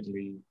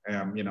appropriately,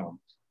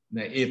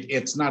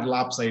 it's not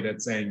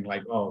lopsided saying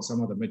like, oh,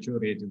 some of the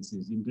mature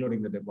agencies,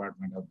 including the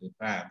Department of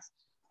Defense,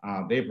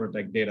 they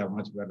protect data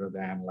much better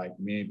than like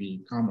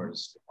maybe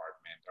Commerce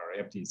Department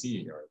or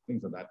FTC or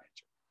things of that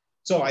nature.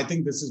 So I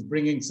think this is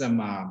bringing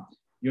some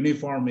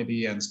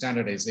uniformity and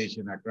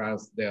standardization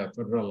across the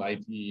federal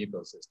IT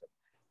ecosystem.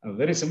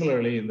 Very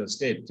similarly in the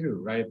state too,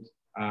 right?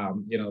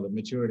 The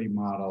maturity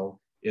model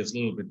is a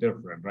little bit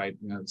different, right?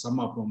 Some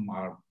of them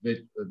are with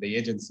the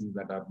agencies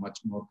that are much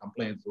more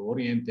compliance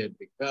oriented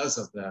because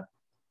of the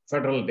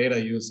federal data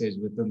usage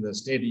within the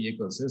state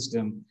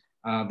ecosystem.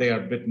 They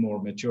are a bit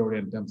more mature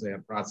in terms of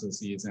their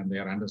processes and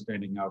their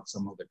understanding of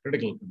some of the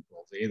critical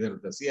controls, either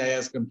the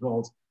CIS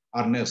controls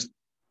or NIST.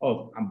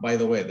 Oh, and by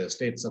the way, the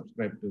state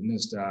subscribed to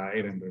NIST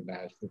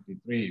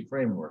 800-53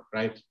 framework,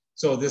 right?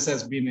 So this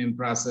has been in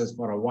process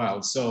for a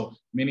while. So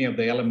many of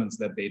the elements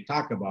that they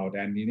talk about,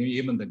 and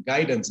even the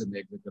guidance in the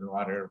executive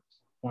order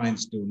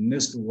points to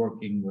NIST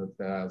working with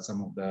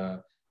some of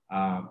the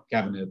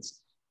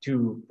cabinets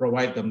to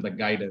provide them the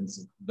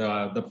guidance.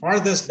 The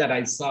farthest that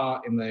I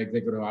saw in the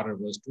executive order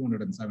was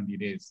 270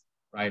 days,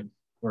 right,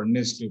 for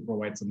NIST to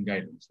provide some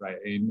guidance, right,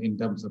 in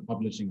terms of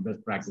publishing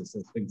best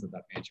practices, things of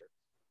that nature.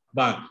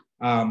 But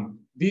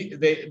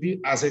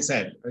as I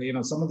said,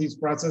 some of these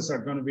processes are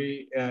going to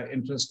be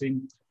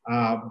interesting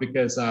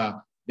because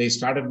they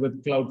started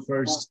with cloud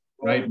first,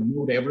 right?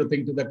 Moved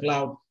everything to the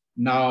cloud.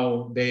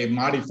 Now they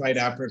modified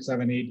after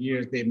 7-8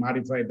 years. They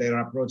modified their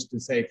approach to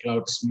say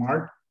cloud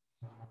smart.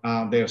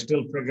 They're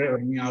still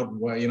figuring out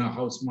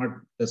how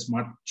smart the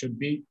smart should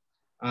be,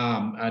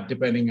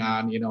 depending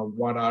on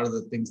what are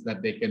the things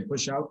that they can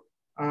push out.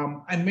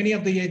 And many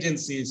of the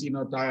agencies, in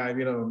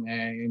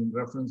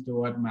reference to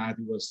what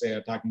Matthew was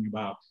talking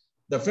about,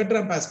 the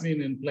FedRAMP has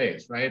been in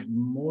place, right?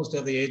 Most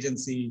of the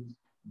agency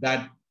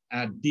that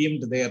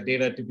deemed their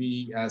data to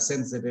be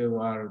sensitive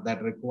or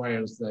that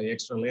requires the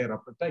extra layer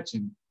of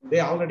protection,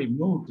 they already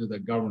moved to the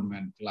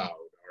government cloud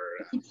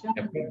or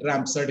a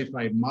FedRAMP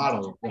certified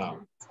model cloud,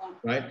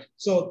 right?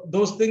 So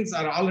those things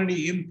are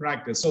already in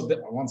practice. So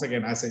once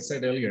again, as I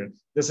said earlier,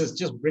 this is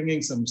just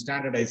bringing some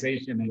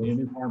standardization and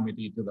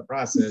uniformity to the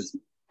process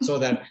so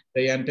that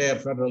the entire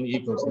federal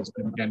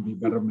ecosystem can be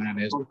better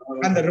managed.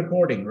 And the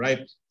reporting,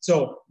 right?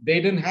 So they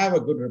didn't have a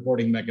good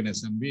reporting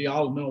mechanism. We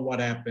all know what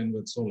happened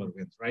with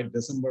SolarWinds, right?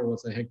 December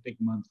was a hectic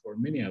month for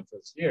many of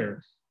us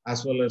here,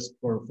 as well as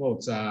for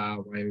folks, I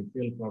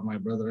feel for my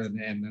brother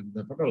and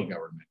the federal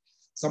government.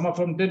 Some of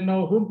them didn't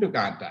know whom to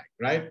contact,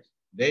 right?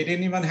 They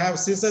didn't even have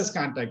CISA's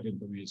contact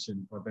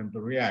information for them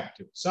to react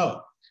to.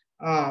 So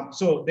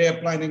they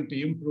are planning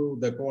to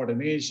improve the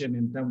coordination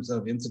in terms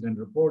of incident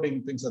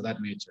reporting, things of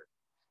that nature.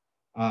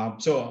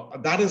 So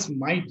that is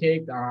my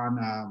take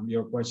on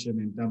your question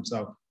in terms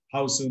of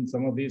how soon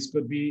some of these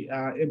could be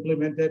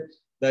implemented.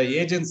 The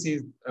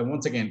agencies,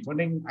 once again,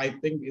 funding, I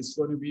think is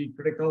going to be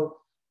critical.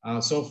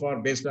 So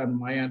far, based on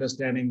my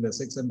understanding, the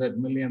 $600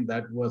 million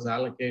that was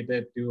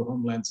allocated to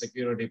Homeland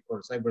Security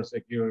for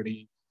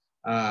cybersecurity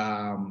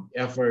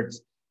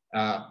efforts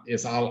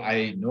is all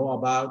I know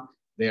about.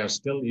 They are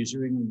still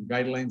issuing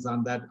guidelines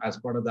on that as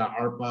part of the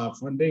ARPA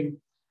funding.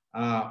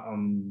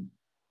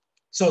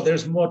 So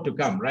there's more to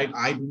come, right?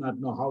 I do not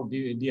know how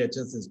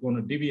DHS is going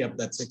to divvy up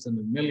that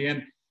 $600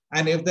 million.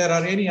 And if there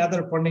are any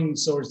other funding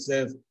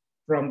sources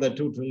from the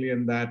 $2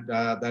 trillion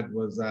that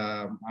was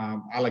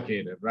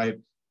allocated, right?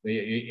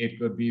 It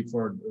could be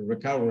for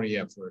recovery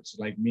efforts,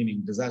 like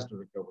meaning disaster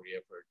recovery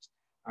efforts,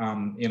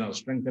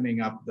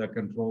 strengthening up the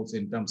controls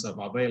in terms of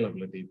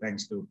availability,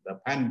 thanks to the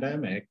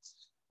pandemic,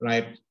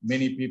 right?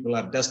 Many people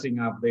are dusting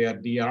off their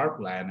DR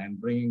plan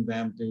and bringing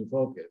them to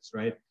focus,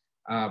 right?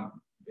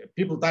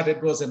 People thought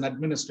it was an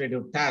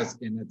administrative task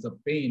and it's a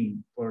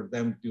pain for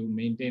them to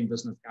maintain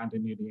business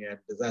continuity and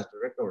disaster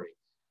recovery.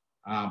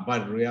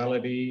 But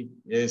reality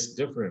is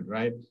different,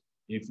 right?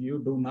 If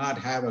you do not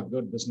have a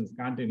good business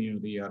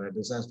continuity or a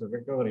disaster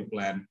recovery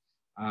plan,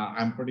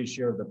 I'm pretty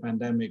sure the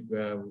pandemic,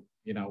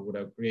 would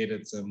have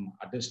created some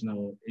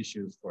additional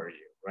issues for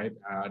you, right?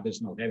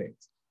 Additional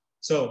headaches.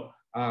 So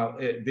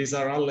these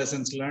are all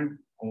lessons learned.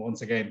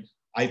 Once again,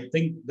 I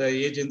think the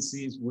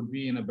agencies would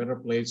be in a better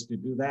place to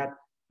do that.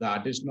 The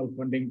additional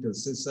funding to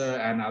CISA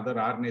and other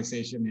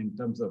organizations in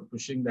terms of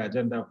pushing the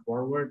agenda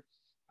forward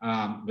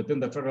within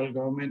the federal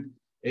government.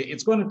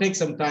 It's going to take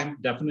some time,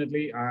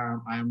 definitely.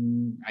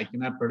 I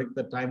cannot predict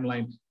the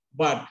timeline,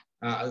 but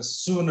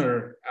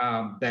sooner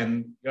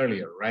than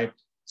earlier, right?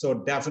 So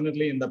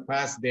definitely in the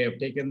past, they have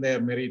taken their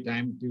merry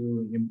time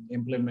to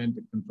implement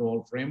the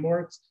control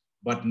frameworks,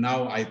 but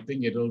now I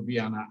think it will be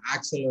on an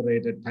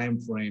accelerated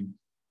time frame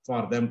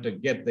for them to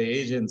get the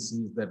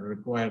agencies that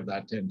require the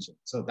attention.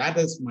 So that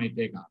is my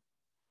take on it.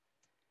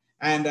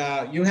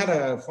 And you had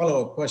a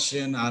follow-up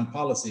question on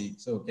policy.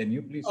 So can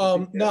you please?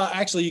 No,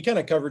 actually, you kind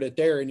of covered it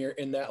there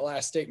in that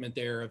last statement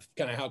there of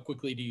kind of how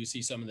quickly do you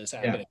see some of this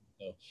happening.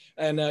 Yeah. So,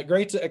 and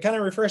great, kind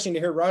of refreshing to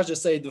hear Raj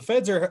just say the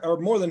feds are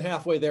more than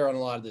halfway there on a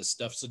lot of this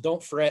stuff. So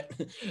don't fret.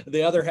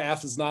 The other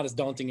half is not as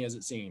daunting as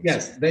it seems.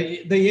 Yes,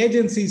 the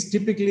agencies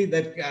typically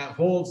that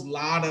holds a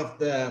lot of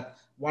the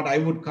what I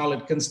would call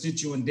it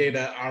constituent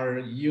data or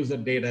user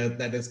data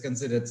that is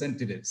considered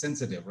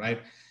sensitive, right?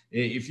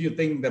 If you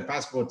think the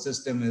passport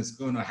system is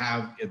going to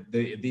have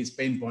these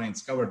pain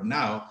points covered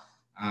now,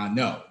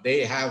 no,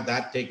 they have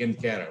that taken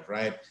care of,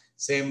 right?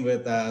 Same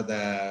with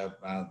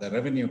the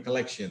revenue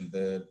collection,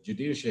 the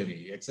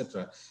judiciary,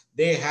 etc.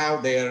 They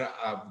have their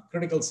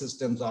critical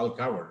systems all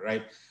covered,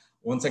 right?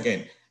 Once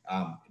again,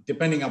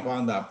 depending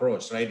upon the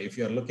approach, right? If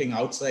you're looking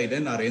outside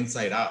in or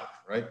inside out,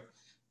 right?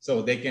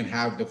 So they can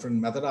have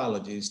different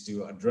methodologies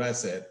to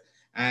address it.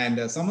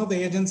 And some of the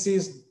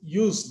agencies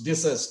use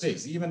this as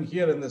sticks. Even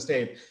here in the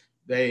state,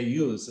 they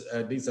use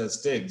these as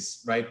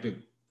sticks, right, to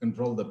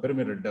control the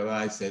perimeter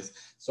devices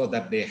so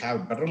that they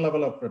have better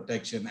level of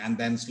protection and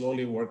then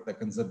slowly work the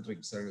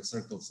concentric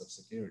circles of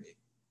security.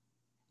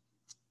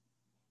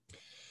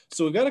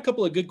 So we've got a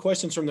couple of good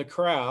questions from the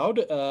crowd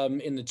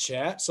in the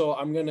chat. So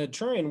I'm going to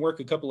try and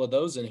work a couple of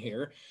those in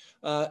here.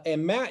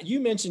 And Matt,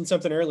 you mentioned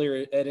something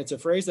earlier, and it's a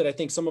phrase that I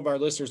think some of our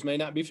listeners may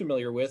not be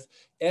familiar with,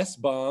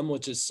 SBOM,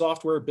 which is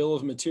Software Bill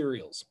of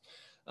Materials.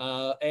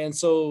 And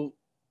so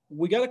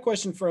we got a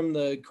question from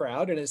the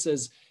crowd, and it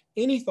says,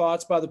 any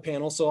thoughts by the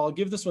panel? So I'll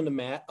give this one to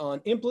Matt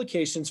on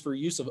implications for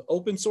use of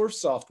open source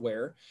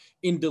software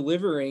in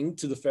delivering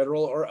to the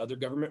federal or other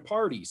government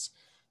parties.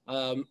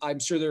 I'm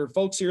sure there are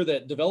folks here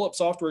that develop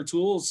software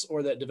tools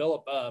or that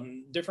develop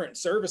different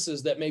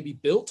services that may be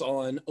built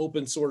on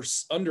open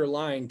source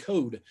underlying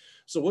code.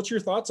 So what's your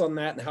thoughts on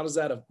that, and how does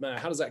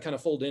that kind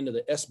of fold into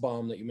the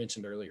SBOM that you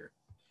mentioned earlier?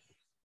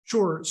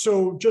 Sure.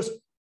 So just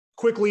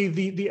quickly,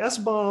 the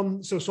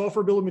SBOM, so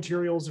software bill of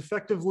materials,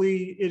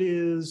 effectively, it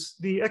is,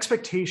 the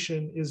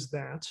expectation is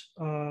that,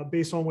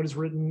 based on what is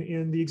written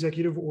in the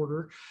executive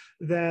order,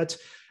 that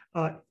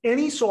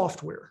any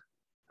software,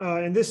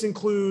 and this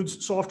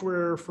includes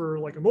software for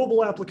like a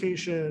mobile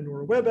application or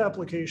a web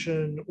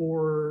application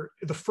or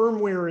the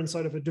firmware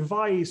inside of a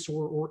device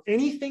or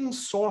anything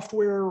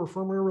software or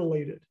firmware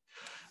related,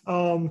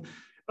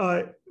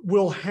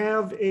 will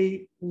have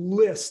a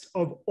list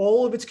of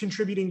all of its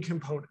contributing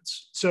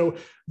components. So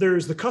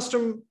there's the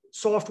custom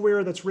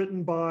software that's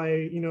written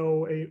by, you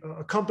know,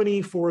 a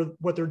company for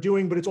what they're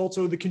doing, but it's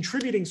also the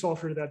contributing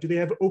software to that. Do they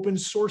have open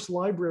source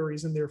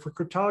libraries in there for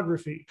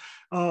cryptography?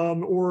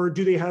 Or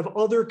do they have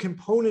other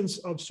components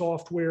of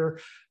software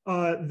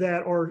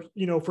that are,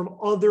 you know, from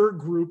other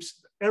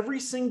groups? Every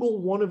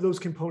single one of those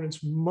components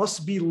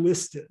must be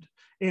listed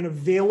and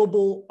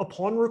available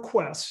upon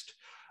request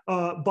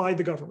by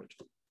the government.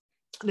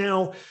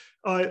 Now,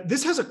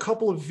 this has a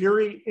couple of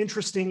very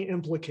interesting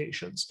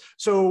implications.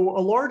 So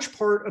a large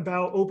part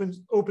about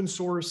open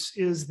source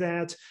is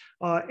that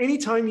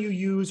anytime you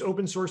use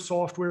open source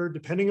software,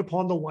 depending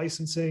upon the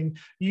licensing,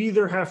 you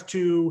either have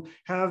to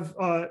have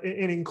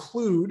and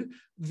include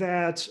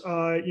that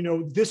you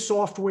know, this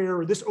software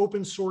or this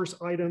open source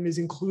item is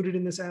included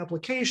in this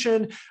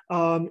application.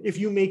 If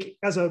you make,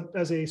 as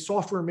a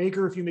software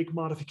maker, if you make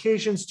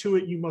modifications to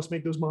it, you must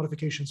make those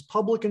modifications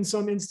public in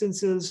some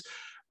instances.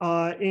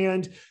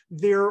 And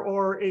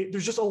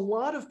there's just a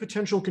lot of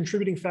potential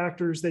contributing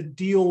factors that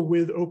deal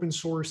with open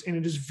source, and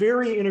it is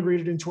very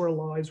integrated into our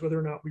lives, whether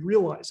or not we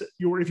realize it.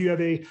 If you have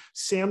a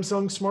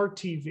Samsung Smart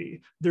TV,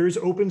 there's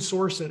open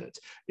source in it.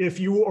 If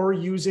you are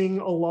using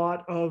a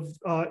lot of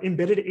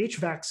embedded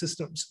HVAC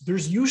systems,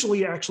 there's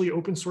usually actually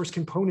open source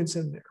components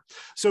in there.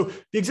 So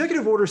the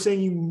executive order is saying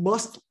you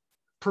must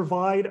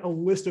provide a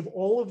list of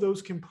all of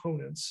those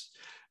components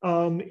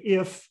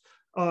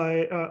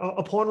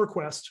upon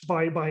request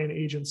by an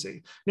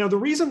agency. Now, the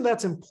reason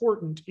that's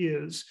important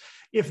is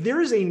if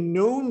there is a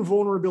known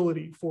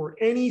vulnerability for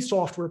any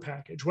software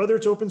package, whether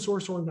it's open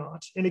source or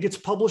not, and it gets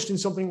published in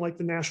something like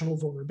the National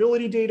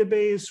Vulnerability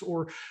Database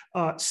or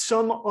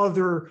some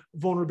other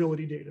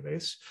vulnerability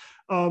database,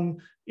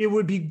 it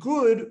would be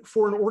good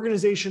for an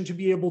organization to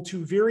be able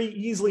to very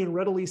easily and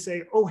readily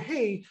say, oh,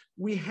 hey,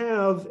 we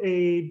have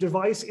a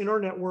device in our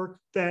network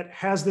that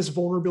has this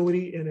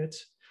vulnerability in it.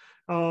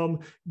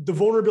 The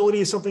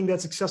vulnerability is something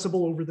that's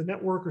accessible over the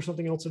network or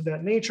something else of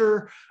that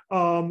nature.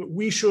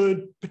 We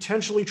should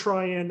potentially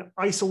try and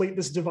isolate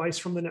this device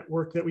from the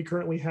network that we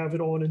currently have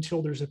it on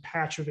until there's a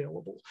patch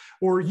available.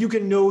 Or you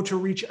can know to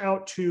reach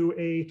out to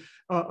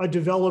a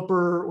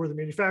developer or the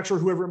manufacturer,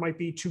 whoever it might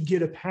be, to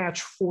get a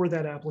patch for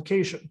that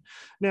application.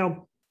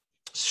 Now,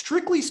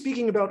 strictly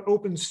speaking about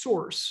open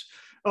source,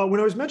 when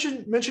I was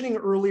mentioning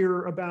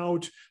earlier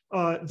about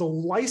the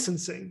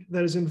licensing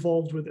that is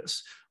involved with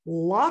this,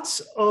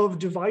 lots of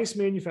device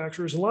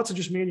manufacturers and lots of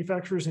just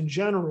manufacturers in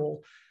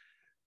general,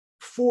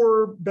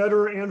 for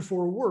better and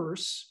for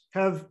worse,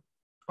 have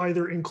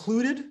either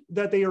included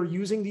that they are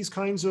using these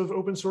kinds of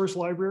open source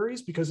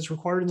libraries because it's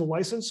required in the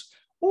license,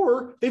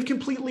 or they've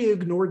completely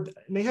ignored that.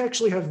 And they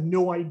actually have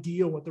no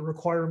idea what the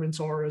requirements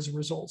are as a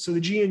result. So the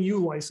GNU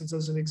license,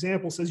 as an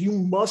example, says you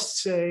must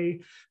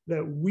say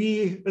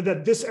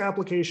that this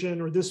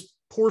application or this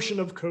portion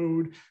of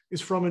code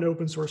is from an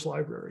open source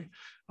library.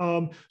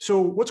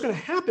 So what's going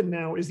to happen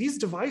now is these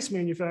device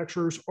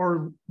manufacturers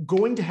are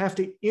going to have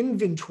to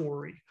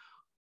inventory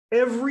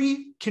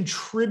every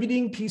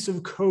contributing piece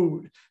of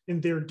code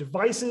in their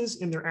devices,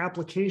 in their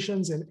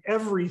applications, and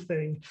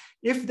everything,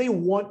 if they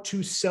want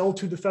to sell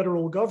to the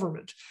federal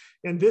government.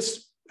 And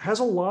this has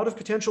a lot of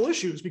potential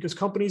issues because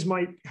companies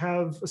might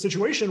have a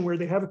situation where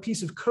they have a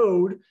piece of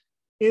code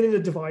in a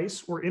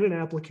device or in an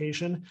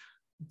application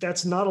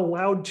that's not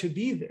allowed to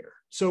be there.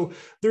 So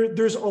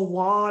there's a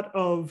lot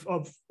of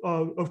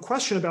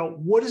question about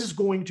what is this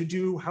going to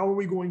do? How are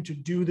we going to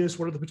do this?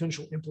 What are the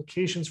potential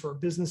implications for our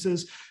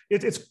businesses?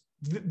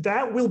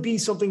 That will be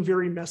something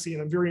very messy,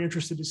 and I'm very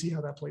interested to see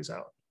how that plays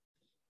out.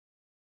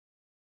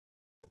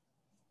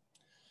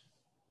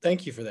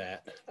 Thank you for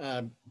that.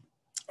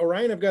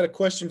 Orion, I've got a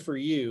question for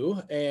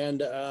you, and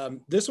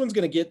this one's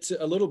going to get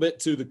a little bit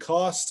to the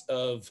cost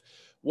of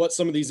what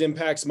some of these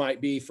impacts might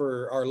be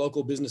for our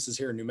local businesses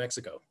here in New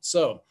Mexico.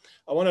 So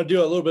I want to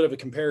do a little bit of a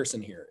comparison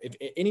here. If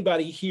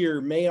anybody here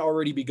may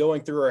already be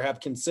going through or have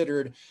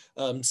considered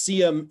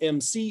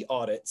CMMC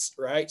audits,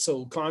 right?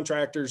 So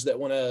contractors that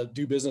want to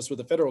do business with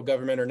the federal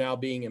government are now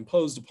being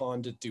imposed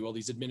upon to do all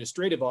these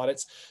administrative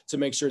audits to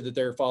make sure that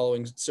they're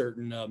following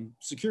certain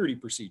security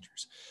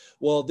procedures.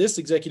 Well, this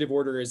executive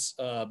order is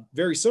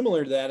very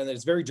similar to that, and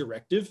it's very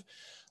directive.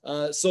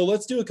 So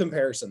let's do a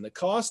comparison. The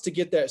cost to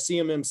get that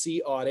CMMC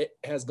audit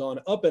has gone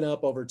up and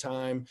up over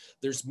time.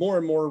 There's more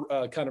and more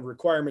kind of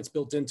requirements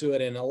built into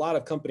it, and a lot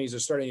of companies are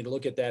starting to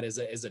look at that as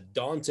a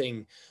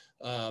daunting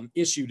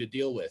issue to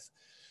deal with.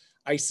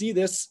 I see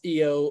this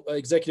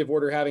executive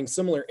order having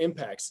similar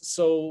impacts.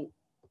 So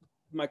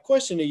my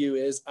question to you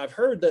is, I've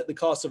heard that the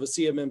cost of a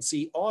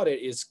CMMC audit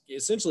is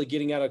essentially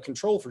getting out of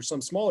control for some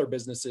smaller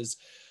businesses.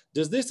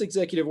 Does this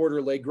executive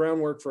order lay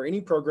groundwork for any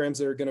programs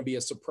that are going to be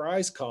a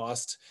surprise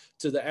cost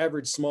to the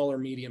average small or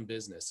medium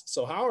business?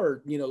 So how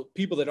are,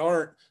 people that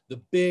aren't the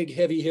big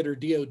heavy hitter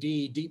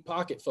DoD deep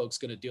pocket folks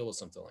going to deal with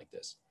something like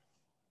this?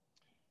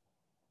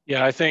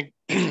 Yeah, I think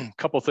a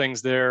couple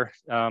things there.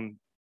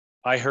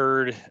 I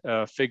heard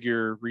a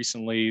figure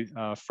recently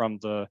from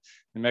the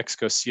New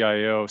Mexico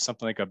CIO,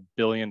 something like $1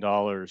 billion,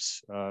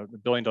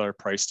 $1 billion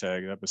price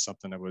tag. That was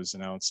something that was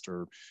announced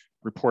or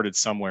reported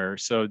somewhere.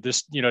 So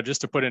this,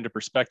 just to put into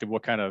perspective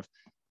what kind of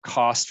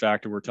cost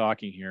factor we're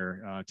talking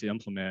here to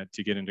implement,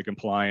 to get into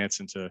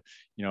compliance and to,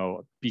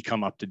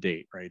 become up to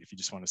date, right? If you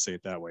just want to say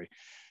it that way.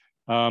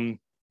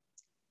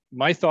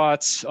 My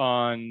thoughts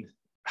on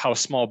how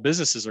small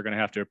businesses are going to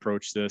have to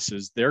approach this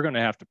is they're going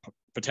to have to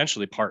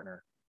potentially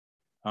partner.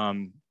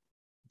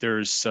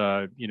 There's,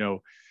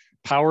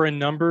 power in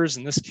numbers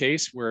in this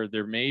case, where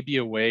there may be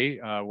a way,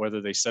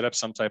 whether they set up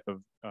some type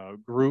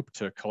of group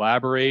to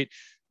collaborate,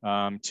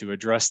 to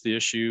address the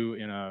issue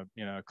in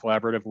a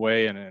collaborative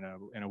way and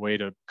in a way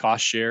to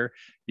cost share,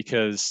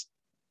 because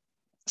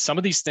some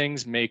of these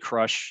things may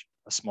crush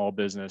a small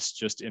business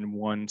just in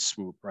one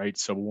swoop, right?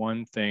 So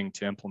one thing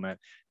to implement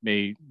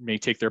may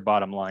take their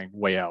bottom line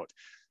way out.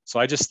 So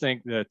I just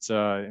think that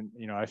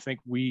I think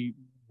we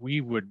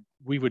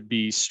would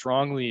be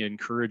strongly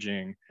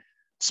encouraging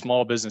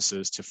small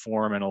businesses to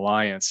form an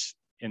alliance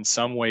in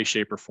some way,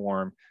 shape, or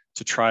form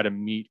to try to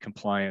meet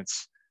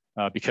compliance,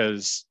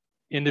 because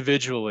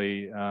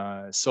individually,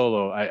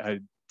 solo,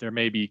 there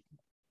may be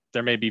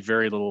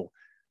very little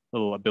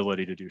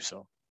ability to do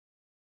so.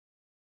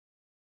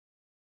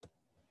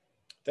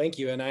 Thank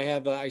you. And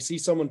I see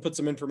someone put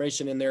some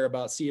information in there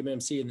about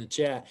CMMC in the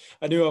chat.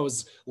 I knew I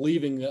was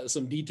leaving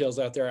some details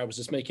out there. I was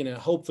just making a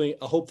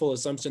hopeful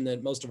assumption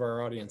that most of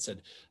our audience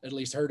had at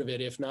least heard of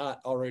it, if not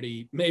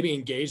already maybe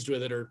engaged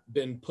with it or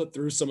been put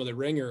through some of the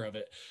ringer of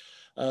it.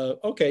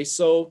 Okay,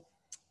 so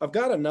I've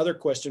got another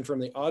question from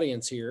the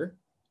audience here.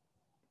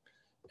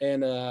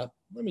 And let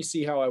me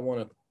see how I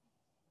want to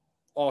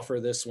offer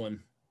this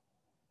one.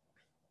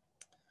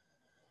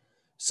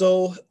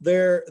 So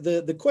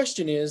the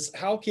question is,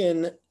 how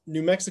can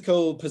New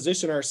Mexico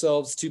position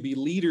ourselves to be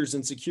leaders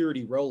in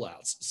security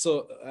rollouts?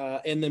 So,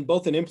 and then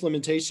both in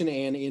implementation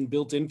and in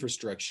built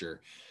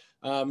infrastructure.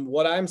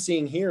 What I'm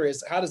seeing here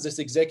is, how does this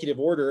executive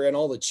order and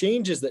all the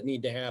changes that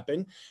need to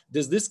happen,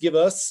 does this give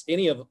us,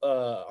 any of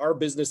our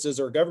businesses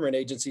or government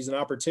agencies, an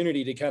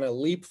opportunity to kind of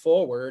leap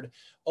forward,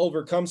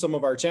 overcome some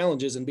of our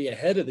challenges, and be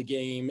ahead of the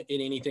game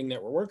in anything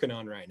that we're working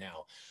on right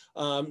now?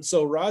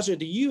 So Raja,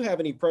 do you have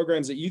any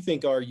programs that you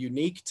think are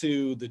unique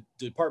to the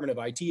Department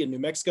of IT in New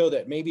Mexico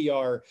that maybe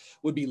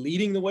would be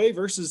leading the way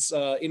versus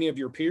any of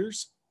your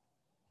peers?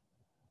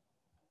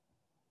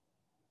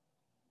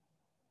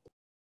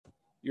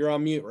 You're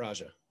on mute,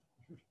 Raja.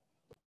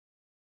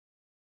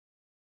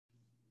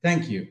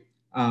 Thank you.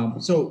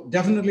 So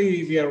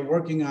definitely we are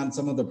working on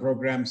some of the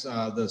programs.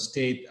 The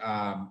state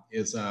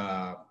is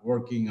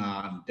working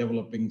on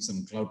developing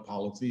some cloud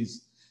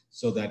policies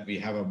so that we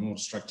have a more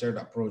structured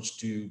approach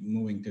to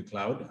moving to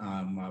cloud,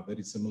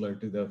 very similar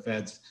to the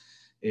feds.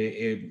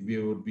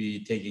 We would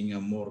be taking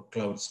a more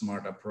cloud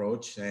smart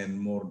approach and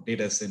more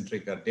data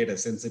centric or data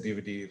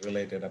sensitivity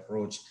related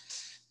approach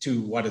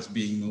to what is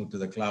being moved to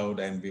the cloud.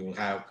 And we will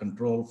have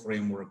control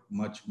framework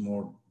much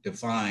more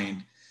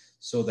defined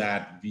so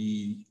that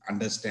we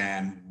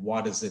understand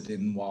what is it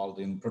involved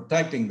in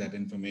protecting that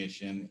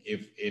information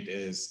if it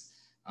is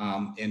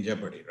in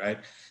jeopardy, right?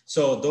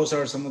 So those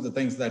are some of the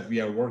things that we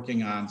are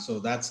working on. So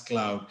that's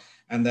cloud.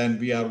 And then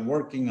we are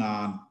working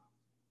on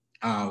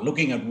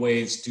looking at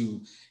ways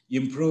to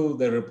improve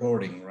the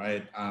reporting,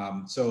 right?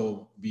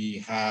 So we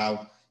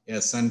have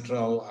a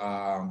central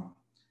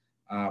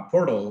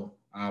portal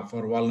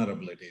for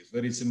vulnerabilities,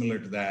 very similar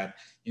to that.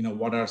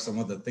 What are some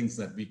of the things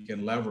that we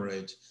can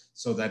leverage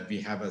so that we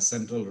have a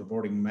central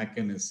reporting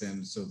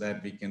mechanism so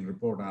that we can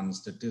report on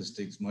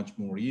statistics much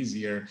more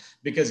easier,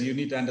 because you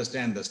need to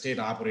understand the state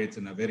operates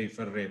in a very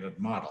federated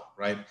model,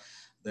 right?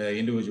 The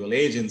individual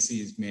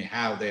agencies may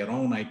have their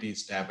own IT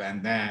staff,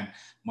 and then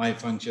my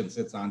function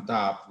sits on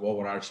top,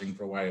 overarching,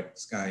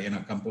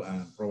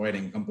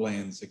 providing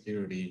compliance,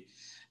 security,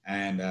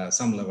 and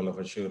some level of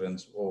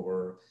assurance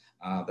over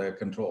the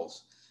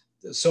controls.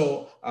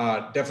 So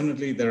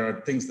definitely there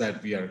are things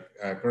that we are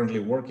currently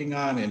working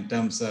on in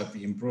terms of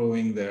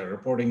improving the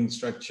reporting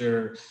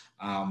structure.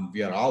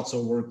 We are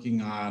also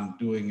working on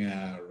doing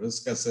a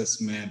risk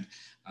assessment,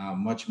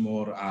 much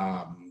more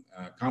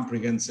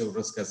comprehensive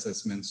risk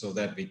assessment, so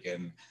that we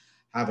can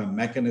have a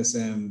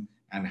mechanism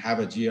and have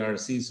a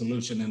GRC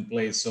solution in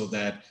place so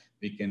that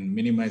we can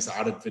minimize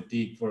audit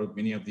fatigue for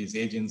many of these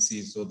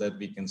agencies, so that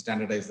we can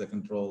standardize the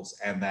controls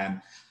and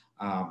then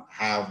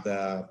have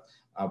the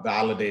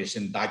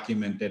validation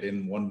documented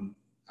in one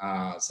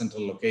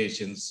central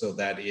location so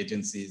that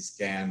agencies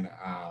can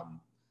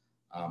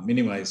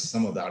minimize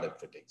some of the audit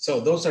fatigue. So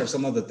those are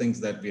some of the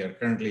things that we are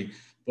currently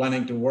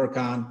planning to work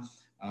on.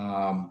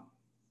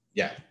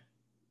 Yeah.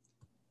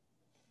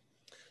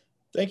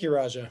 Thank you,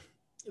 Raja.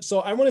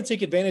 So I want to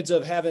take advantage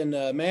of having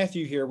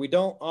Matthew here. We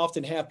don't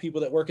often have people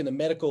that work in the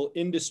medical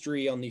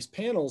industry on these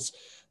panels.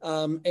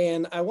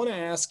 And I want to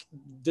ask,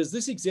 does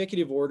this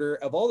executive order,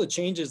 of all the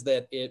changes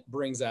that it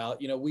brings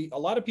out, a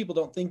lot of people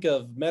don't think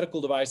of medical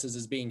devices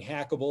as being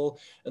hackable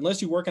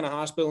unless you work in a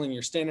hospital and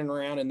you're standing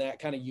around in that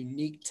kind of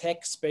unique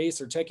tech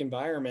space or tech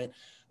environment.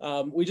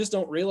 We just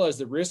don't realize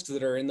the risks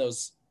that are in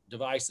those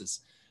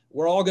devices.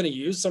 We're all going to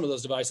use some of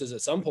those devices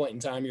at some point in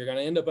time. You're going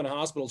to end up in a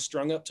hospital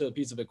strung up to a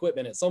piece of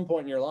equipment at some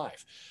point in your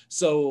life.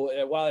 So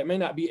while it may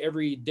not be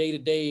every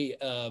day-to-day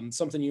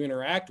something you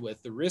interact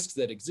with, the risks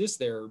that exist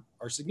there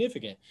are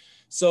significant.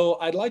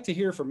 So I'd like to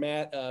hear from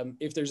Matt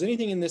if there's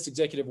anything in this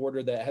executive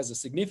order that has a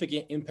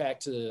significant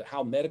impact to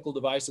how medical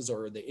devices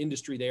or the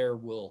industry there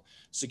will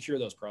secure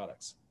those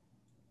products.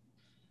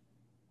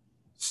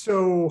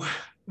 So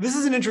this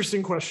is an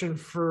interesting question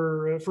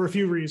for a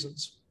few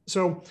reasons.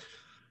 So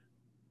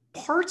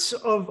parts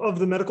of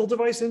the medical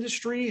device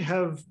industry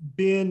have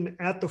been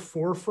at the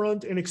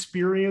forefront and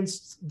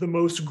experienced the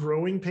most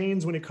growing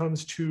pains when it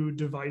comes to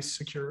device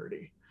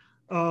security.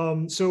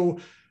 A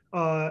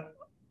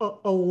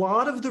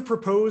lot of the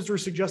proposed or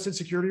suggested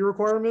security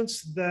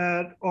requirements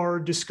that are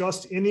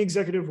discussed in the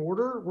executive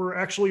order were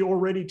actually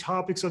already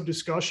topics of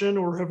discussion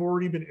or have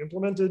already been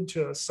implemented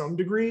to some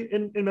degree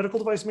in medical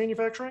device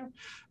manufacturing.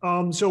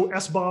 So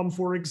SBOM,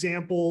 for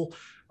example,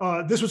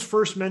 this was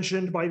first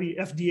mentioned by the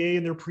FDA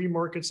in their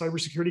pre-market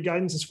cybersecurity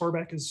guidance as far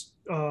back as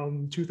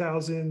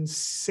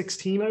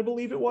 2016, I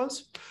believe it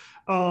was.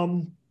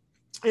 And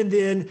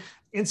then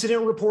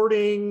incident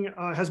reporting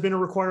has been a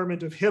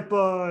requirement of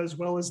HIPAA as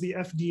well as the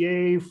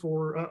FDA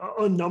for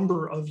a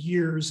number of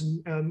years.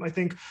 And I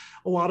think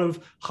a lot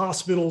of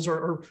hospitals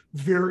are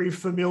very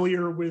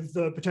familiar with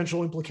the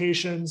potential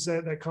implications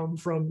that come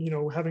from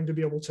having to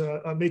be able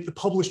to make the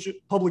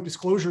public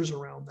disclosures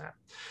around that.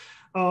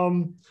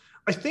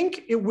 I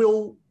think it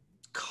will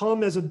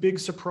come as a big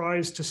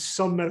surprise to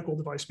some medical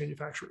device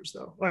manufacturers,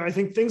 though. I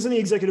think things in the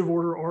executive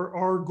order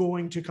are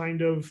going to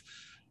kind of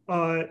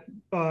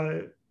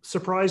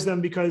surprise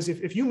them, because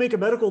if you make a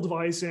medical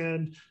device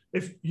and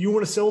if you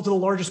want to sell it to the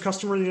largest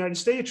customer in the United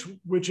States,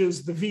 which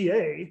is the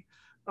VA,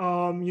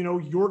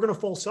 you're going to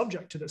fall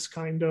subject to this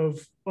kind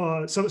of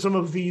some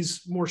of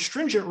these more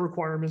stringent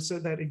requirements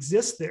that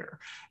exist there.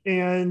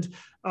 And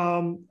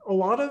a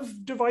lot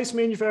of device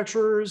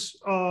manufacturers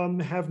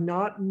have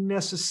not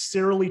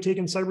necessarily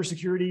taken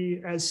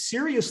cybersecurity as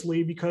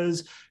seriously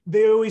because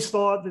they always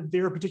thought that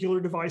their particular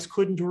device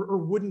couldn't or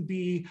wouldn't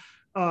be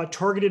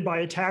targeted by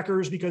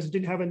attackers because it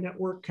didn't have a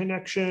network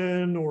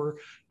connection, or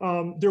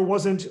there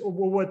wasn't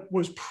what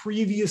was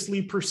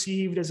previously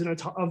perceived as a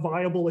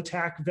viable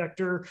attack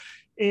vector.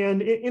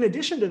 And in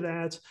addition to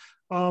that,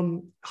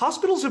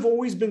 hospitals have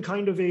always been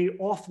kind of a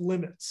off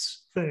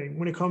limits thing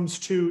when it comes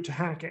to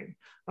hacking.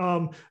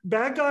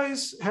 Bad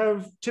guys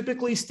have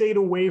typically stayed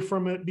away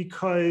from it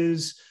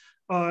because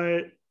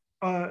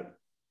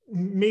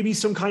maybe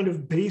some kind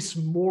of base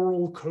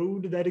moral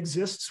code that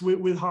exists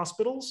with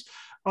hospitals.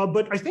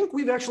 But I think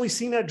we've actually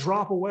seen that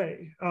drop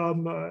away.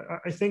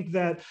 I think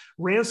that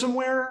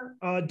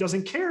ransomware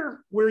doesn't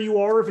care where you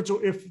are.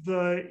 If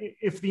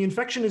the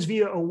infection is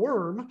via a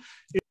worm,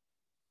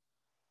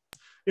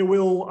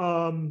 it'll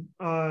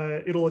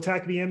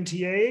attack the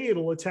MTA,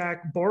 it'll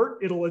attack BART,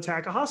 it'll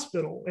attack a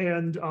hospital.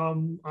 And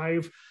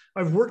I've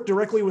worked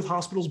directly with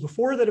hospitals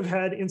before that have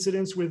had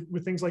incidents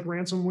with things like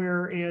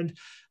ransomware, and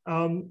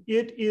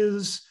it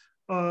is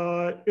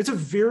it's a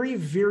very,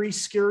 very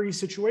scary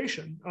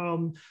situation.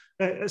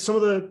 Some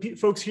of the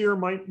folks here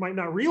might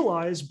not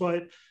realize,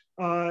 but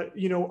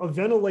you know, a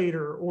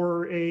ventilator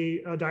or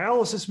a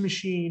dialysis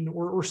machine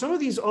or some of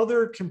these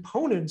other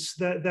components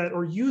that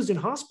are used in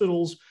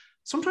hospitals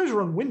sometimes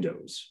run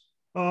Windows.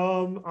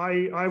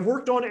 I've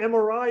worked on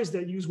MRIs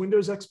that use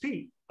Windows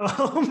XP.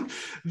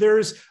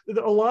 There's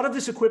a lot of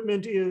this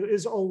equipment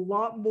is a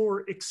lot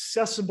more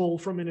accessible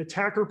from an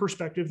attacker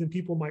perspective than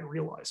people might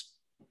realize.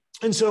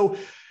 And so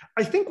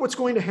I think what's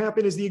going to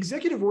happen is the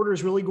executive order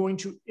is really going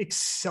to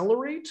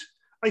accelerate,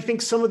 I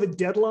think, some of the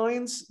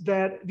deadlines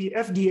that the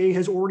FDA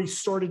has already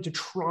started to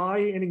try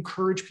and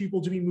encourage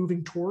people to be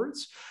moving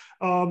towards.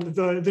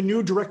 The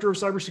new director of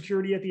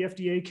cybersecurity at the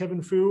FDA,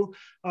 Kevin Fu,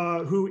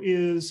 who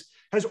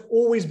has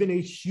always been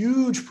a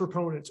huge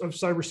proponent of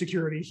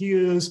cybersecurity. He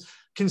is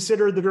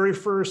considered the very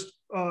first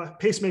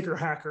pacemaker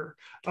hacker.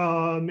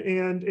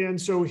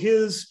 And so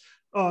his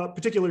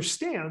particular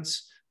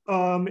stance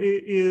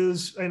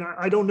is, and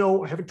I don't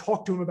know, I haven't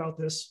talked to him about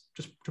this,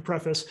 just to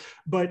preface,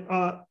 but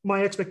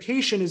my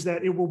expectation is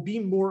that it will be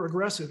more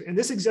aggressive. And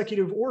this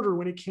executive order,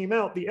 when it came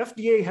out, the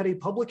FDA had a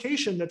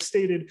publication that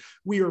stated,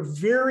 we are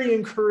very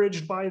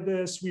encouraged by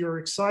this. We are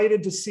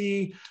excited to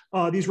see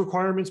these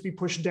requirements be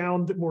pushed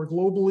down more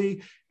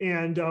globally.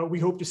 And we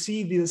hope to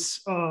see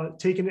this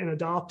taken and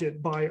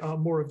adopted by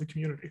more of the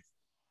community.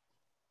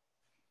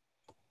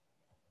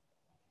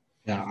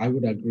 Yeah, I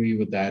would agree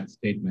with that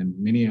statement.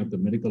 Many of the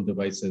medical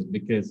devices,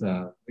 because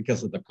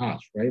of the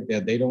cost, right?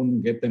 They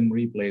don't get them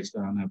replaced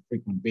on a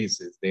frequent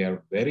basis. They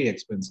are very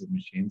expensive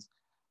machines.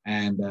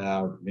 And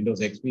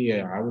Windows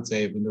XP, I would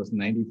say Windows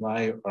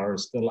 95 are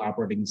still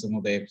operating some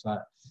of the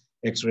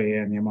X-ray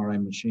and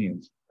MRI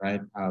machines,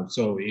 right?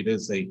 So it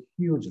is a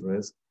huge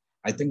risk.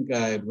 I think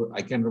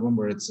I can't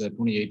remember, it's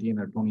 2018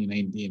 or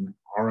 2019,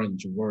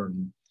 Orange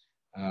Warn.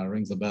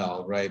 Rings a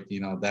bell, right?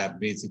 You know,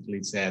 that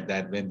basically said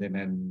that went in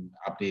and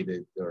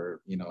updated or,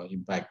 you know,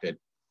 impacted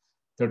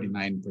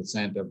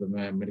 39% of the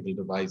medical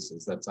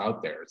devices that's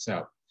out there.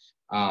 So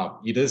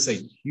it is a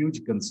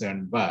huge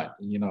concern, but,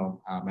 you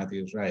know,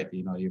 Matthew is right.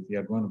 You know, if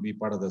you're going to be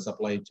part of the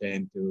supply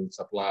chain to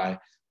supply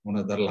one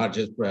of the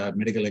largest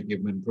medical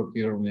equipment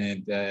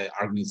procurement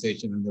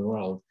organization in the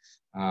world,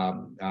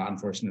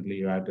 unfortunately,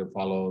 you have to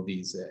follow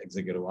these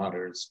executive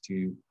orders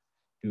to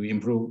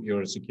improve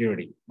your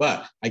security.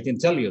 But I can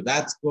tell you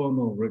that's going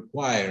to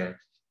require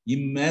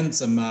immense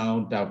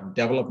amount of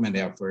development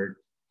effort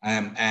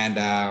and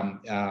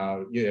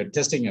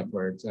testing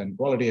efforts and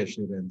quality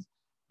assurance,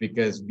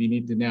 because we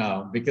need to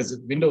know, because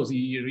Windows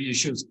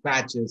issues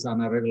patches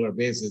on a regular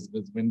basis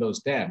with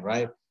Windows 10,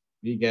 right?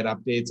 We get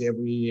updates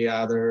every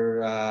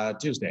other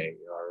Tuesday,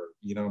 or,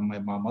 you know, my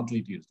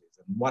monthly Tuesdays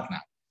and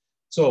whatnot.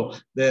 So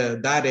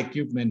that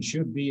equipment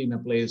should be in a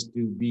place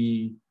to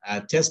be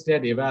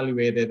tested,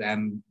 evaluated,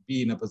 and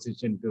be in a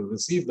position to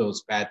receive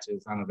those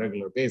patches on a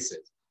regular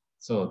basis.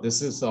 So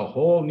this is a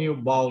whole new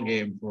ball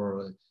game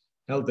for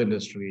health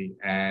industry,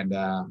 and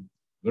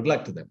good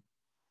luck to them.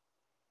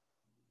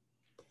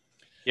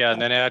 Yeah,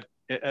 and then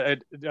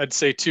I'd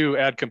say too,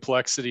 add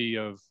complexity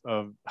of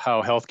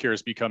how healthcare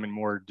is becoming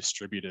more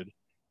distributed,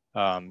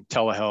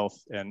 telehealth,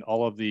 and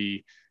all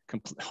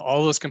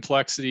those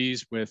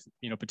complexities with,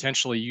 you know,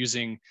 potentially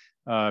using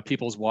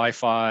people's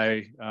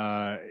Wi-Fi,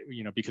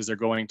 you know, because they're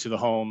going to the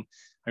home.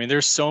 I mean,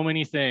 there's so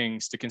many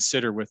things to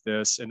consider with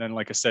this. And then,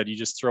 like I said, you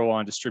just throw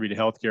on distributed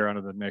healthcare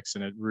onto the mix,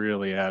 and it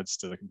really adds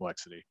to the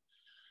complexity.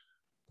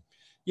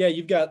 Yeah,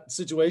 you've got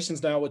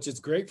situations now, which is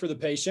great for the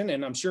patient,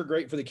 and I'm sure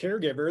great for the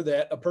caregiver,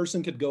 that a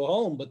person could go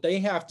home, but they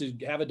have to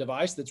have a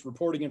device that's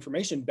reporting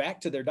information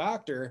back to their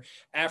doctor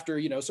after,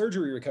 you know,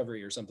 surgery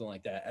recovery or something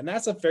like that. And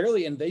that's a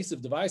fairly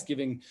invasive device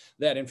giving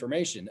that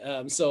information.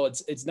 So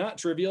it's not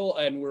trivial,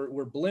 and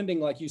we're blending,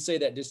 like you say,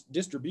 that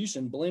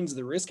distribution blends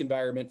the risk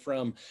environment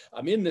from,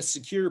 I'm in this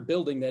secure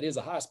building that is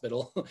a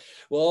hospital.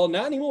 Well,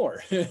 not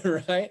anymore,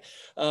 right?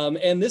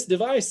 And this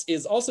device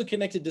is also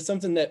connected to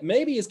something that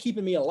maybe is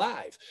keeping me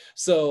alive.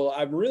 So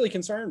I'm really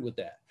concerned with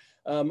that.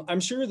 I'm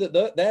sure that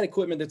that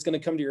equipment that's going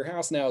to come to your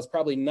house now is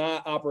probably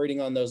not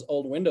operating on those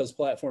old Windows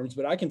platforms,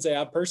 but I can say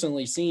I've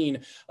personally seen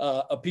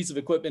a piece of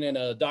equipment in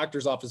a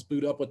doctor's office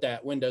boot up with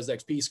that Windows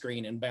XP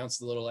screen and bounce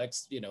the little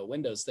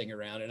Windows thing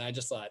around. And I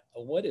just thought,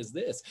 oh, what is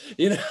this?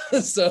 You know,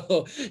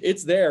 so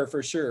it's there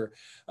for sure.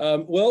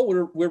 Well,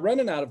 we're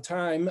running out of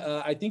time.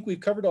 I think we've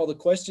covered all the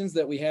questions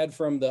that we had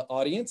from the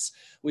audience.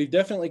 We've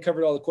definitely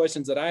covered all the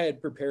questions that I had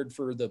prepared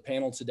for the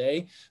panel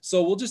today.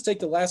 So we'll just take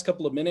the last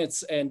couple of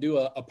minutes and do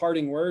a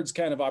parting words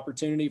kind of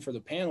opportunity for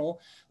the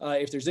panel.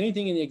 If there's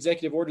anything in the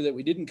executive order that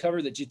we didn't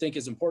cover that you think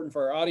is important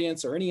for our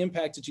audience, or any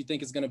impact that you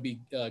think is going to be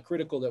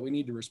critical that we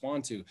need to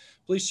respond to,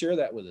 please share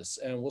that with us.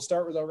 And we'll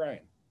start with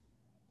Orion.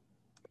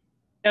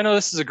 Yeah, no,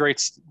 this is a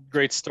great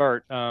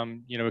start.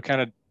 You know, we're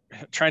kind of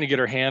trying to get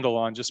our handle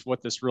on just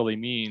what this really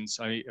means.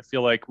 I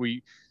feel like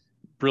we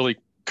really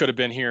could have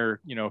been here,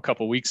 you know, a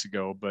couple of weeks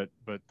ago, but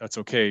that's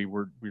okay.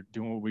 We're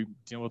dealing with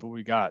what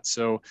we got.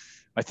 So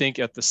I think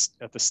at the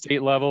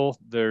state level,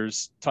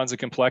 there's tons of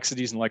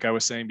complexities. And like I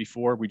was saying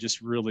before, we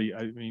just really,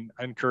 I mean,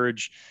 I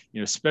encourage, you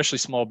know, especially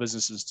small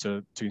businesses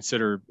to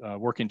consider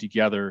working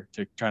together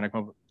to try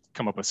to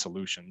come up with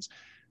solutions.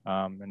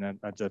 And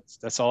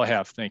that's all I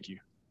have. Thank you.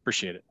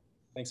 Appreciate it.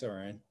 Thanks,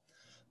 Orion.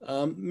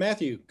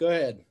 Matthew, go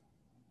ahead.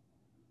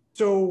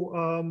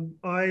 So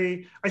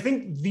I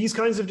think these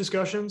kinds of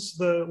discussions,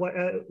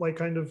 like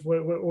kind of what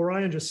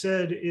Orion just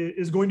said,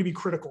 is going to be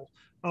critical.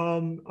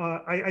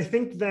 I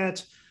think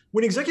that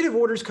when executive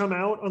orders come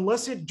out,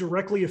 unless it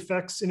directly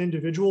affects an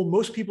individual,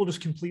 most people just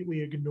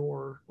completely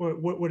ignore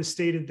what is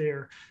stated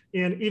there.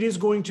 And it is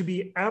going to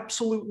be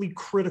absolutely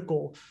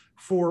critical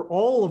for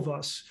all of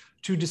us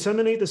to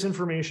disseminate this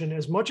information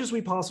as much as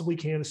we possibly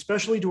can,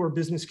 especially to our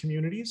business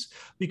communities,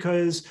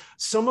 because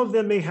some of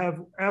them may have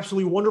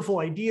absolutely wonderful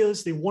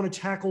ideas. They want to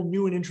tackle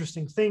new and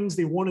interesting things.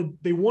 They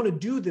want to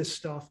do this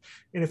stuff.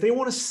 And if they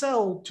want to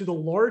sell to the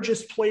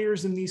largest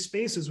players in these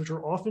spaces, which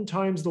are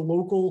oftentimes the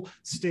local,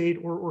 state,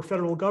 or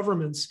federal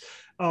governments,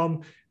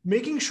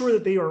 making sure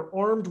that they are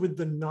armed with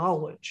the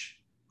knowledge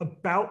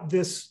about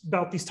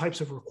these types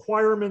of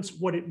requirements,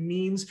 what it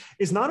means,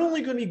 is not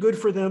only going to be good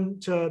for them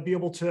to be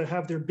able to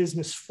have their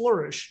business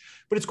flourish,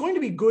 but it's going to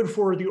be good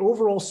for the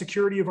overall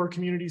security of our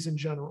communities in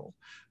general.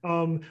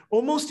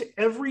 Almost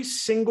every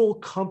single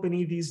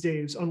company these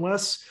days,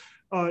 unless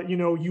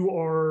you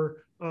are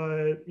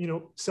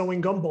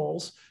selling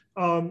gumballs,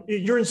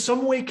 you're in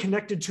some way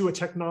connected to a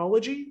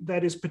technology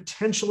that is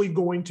potentially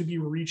going to be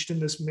reached in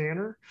this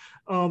manner.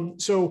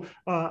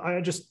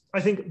 I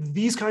think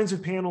these kinds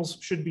of panels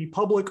should be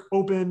public,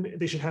 open,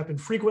 they should happen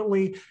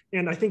frequently.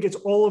 And I think it's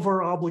all of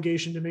our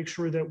obligation to make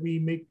sure that we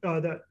make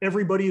that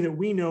everybody that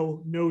we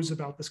know knows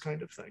about this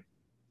kind of thing.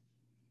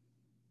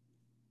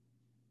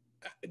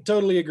 I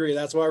totally agree.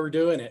 That's why we're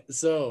doing it.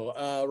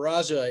 So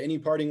Raja, any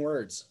parting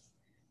words?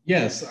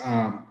 Yes,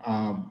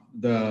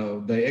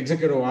 the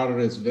executive order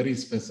is very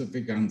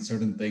specific on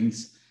certain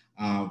things,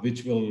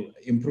 which will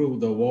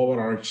improve the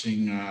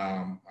overarching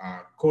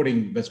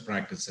coding best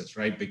practices,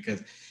 right?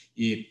 Because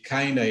it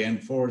kind of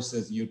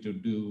enforces you to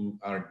do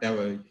or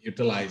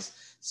utilize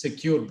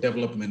secure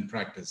development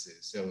practices.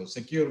 So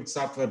secure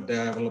software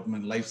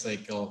development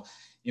lifecycle,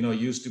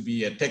 used to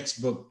be a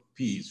textbook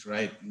piece,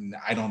 right? And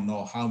I don't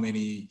know how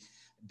many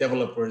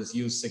developers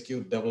use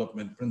secure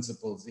development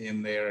principles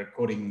in their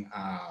coding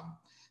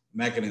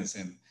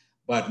mechanism,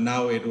 but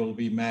now it will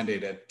be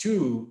mandated.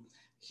 Two,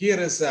 here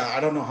is, I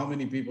don't know how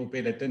many people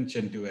paid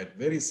attention to it,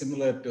 very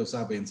similar to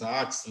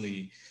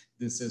Sarbanes-Oxley.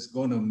 This is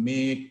going to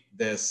make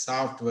the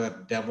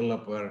software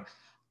developer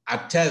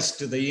attest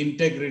to the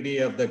integrity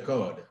of the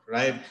code,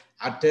 right?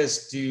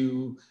 Attest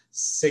to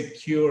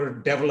secure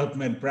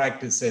development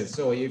practices.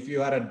 So if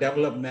you are a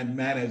development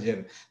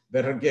manager,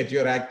 better get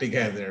your act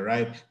together,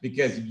 right?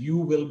 Because you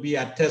will be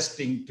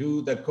attesting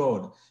to the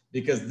code,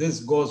 because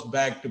this goes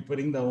back to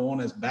putting the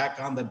onus back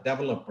on the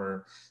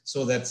developer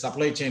so that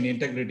supply chain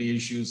integrity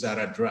issues are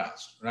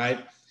addressed,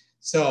 right?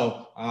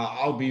 So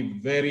I'll be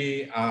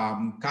very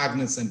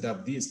cognizant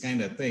of these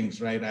kind of things,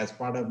 right? As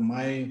part of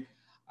my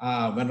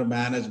vendor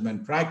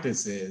management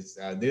practices,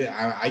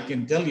 I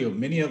can tell you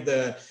many of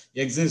the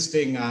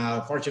existing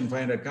Fortune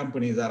 500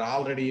 companies are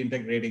already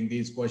integrating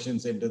these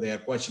questions into their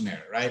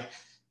questionnaire, right?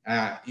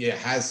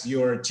 Has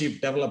your chief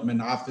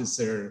development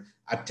officer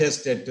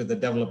attested to the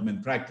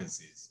development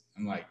practices?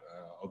 I'm like,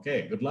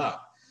 okay, good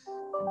luck.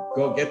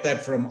 Go get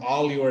that from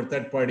all your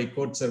third-party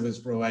code service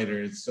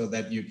providers so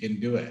that you can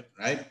do it,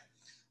 right?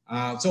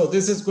 So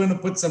this is going to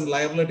put some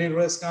liability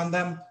risk on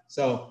them.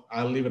 So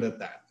I'll leave it at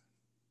that.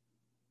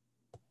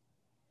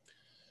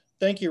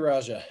 Thank you,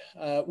 Raja.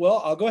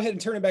 Well, I'll go ahead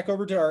and turn it back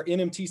over to our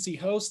NMTC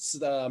hosts.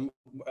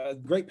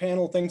 Great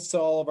panel. Thanks to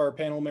all of our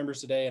panel members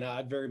today, and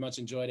I very much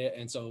enjoyed it.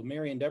 And so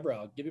Mary and Deborah,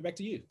 I'll give it back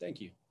to you.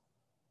 Thank you.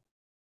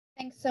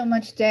 Thanks so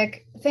much,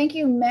 Dick. Thank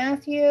you,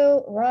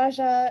 Matthew,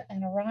 Raja,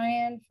 and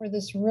Orion for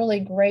this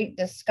really great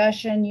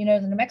discussion. The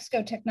New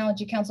Mexico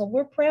Technology Council,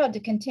 we're proud to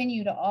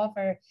continue to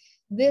offer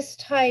this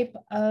type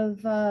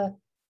of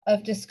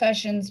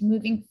discussions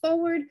moving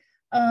forward.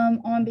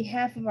 On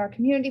behalf of our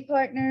community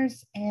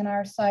partners and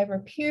our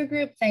cyber peer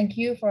group, thank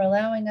you for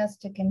allowing us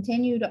to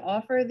continue to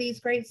offer these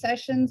great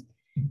sessions.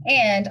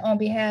 And on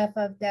behalf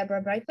of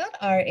Deborah Breitfeld,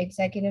 our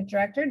executive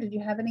director, did you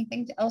have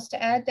anything else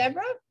to add,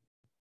 Deborah?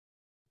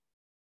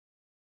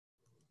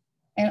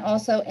 And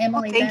also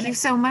Emily Bennett. Thank you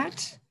so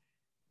much.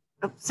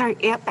 Oh, sorry,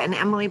 yep, and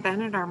Emily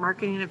Bennett, our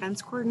marketing and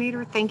events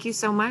coordinator. Thank you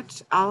so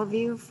much, all of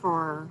you,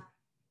 for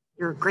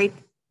your great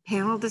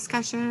panel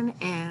discussion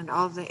and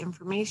all of the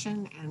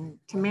information, and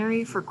to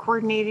Mary for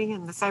coordinating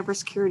and the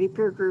cybersecurity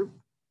peer group.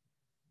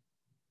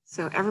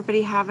 So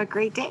everybody have a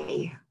great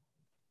day.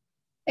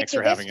 Thanks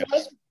for having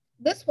us.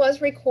 This was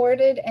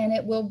recorded and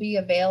it will be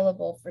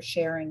available for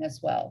sharing as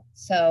well.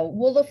 So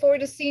we'll look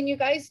forward to seeing you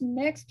guys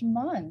next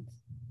month.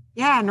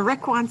 Yeah, and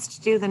Rick wants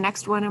to do the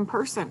next one in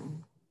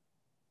person.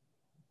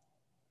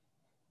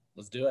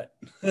 Let's do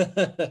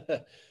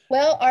it.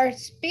 Well, our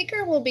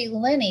speaker will be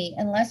Lenny,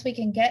 unless we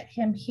can get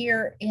him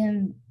here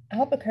in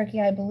Albuquerque.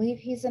 I believe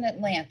he's in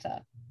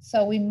Atlanta.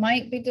 So we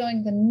might be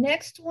doing the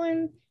next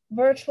one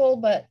virtual,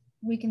 but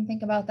we can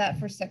think about that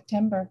for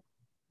September.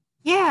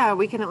 Yeah,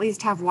 we can at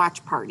least have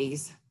watch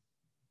parties.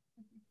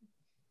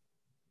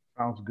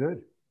 Sounds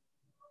good.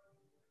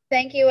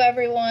 Thank you,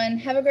 everyone.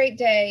 Have a great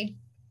day.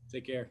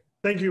 Take care.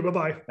 Thank you.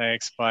 Bye-bye.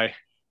 Thanks. Bye.